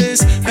my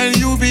place, and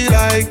you be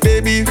like,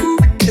 baby, who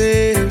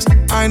cares?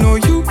 I know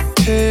you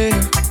care.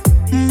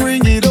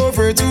 Bring it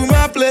over to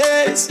my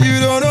place. You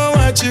don't know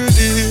what you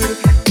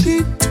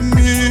did to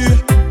me.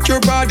 Your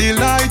body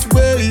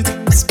lightweight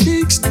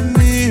speaks to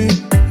me.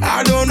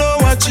 I don't know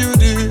what you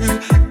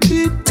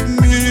did to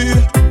me.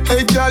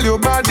 Hey girl, your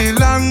body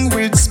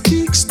language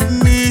speaks to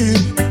me.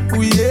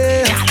 Oh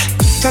yeah.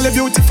 Tell you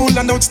beautiful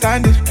and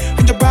outstanding.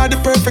 And your body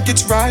perfect,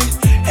 it's right.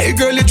 Hey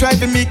girl, you're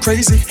driving me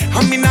crazy.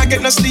 I mean, I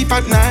get no sleep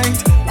at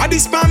night. Why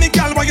this spam me,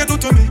 girl, what you do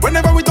to me?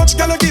 Whenever we touch,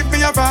 girl, you give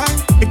me a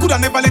vibe. Me coulda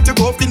never let you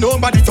go for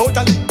nobody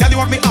totally. Girl, you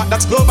want me out,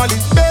 that's globally.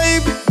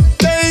 Baby,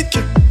 take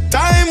your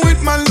time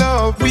with my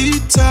love. We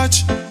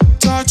touch,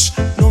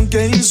 no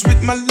games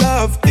with my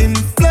love. In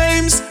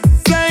flames,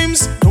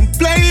 don't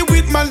play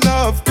with my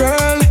love.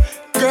 Girl,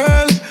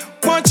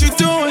 what you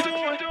doing?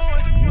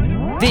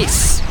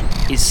 This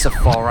is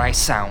Safari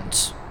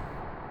Sounds.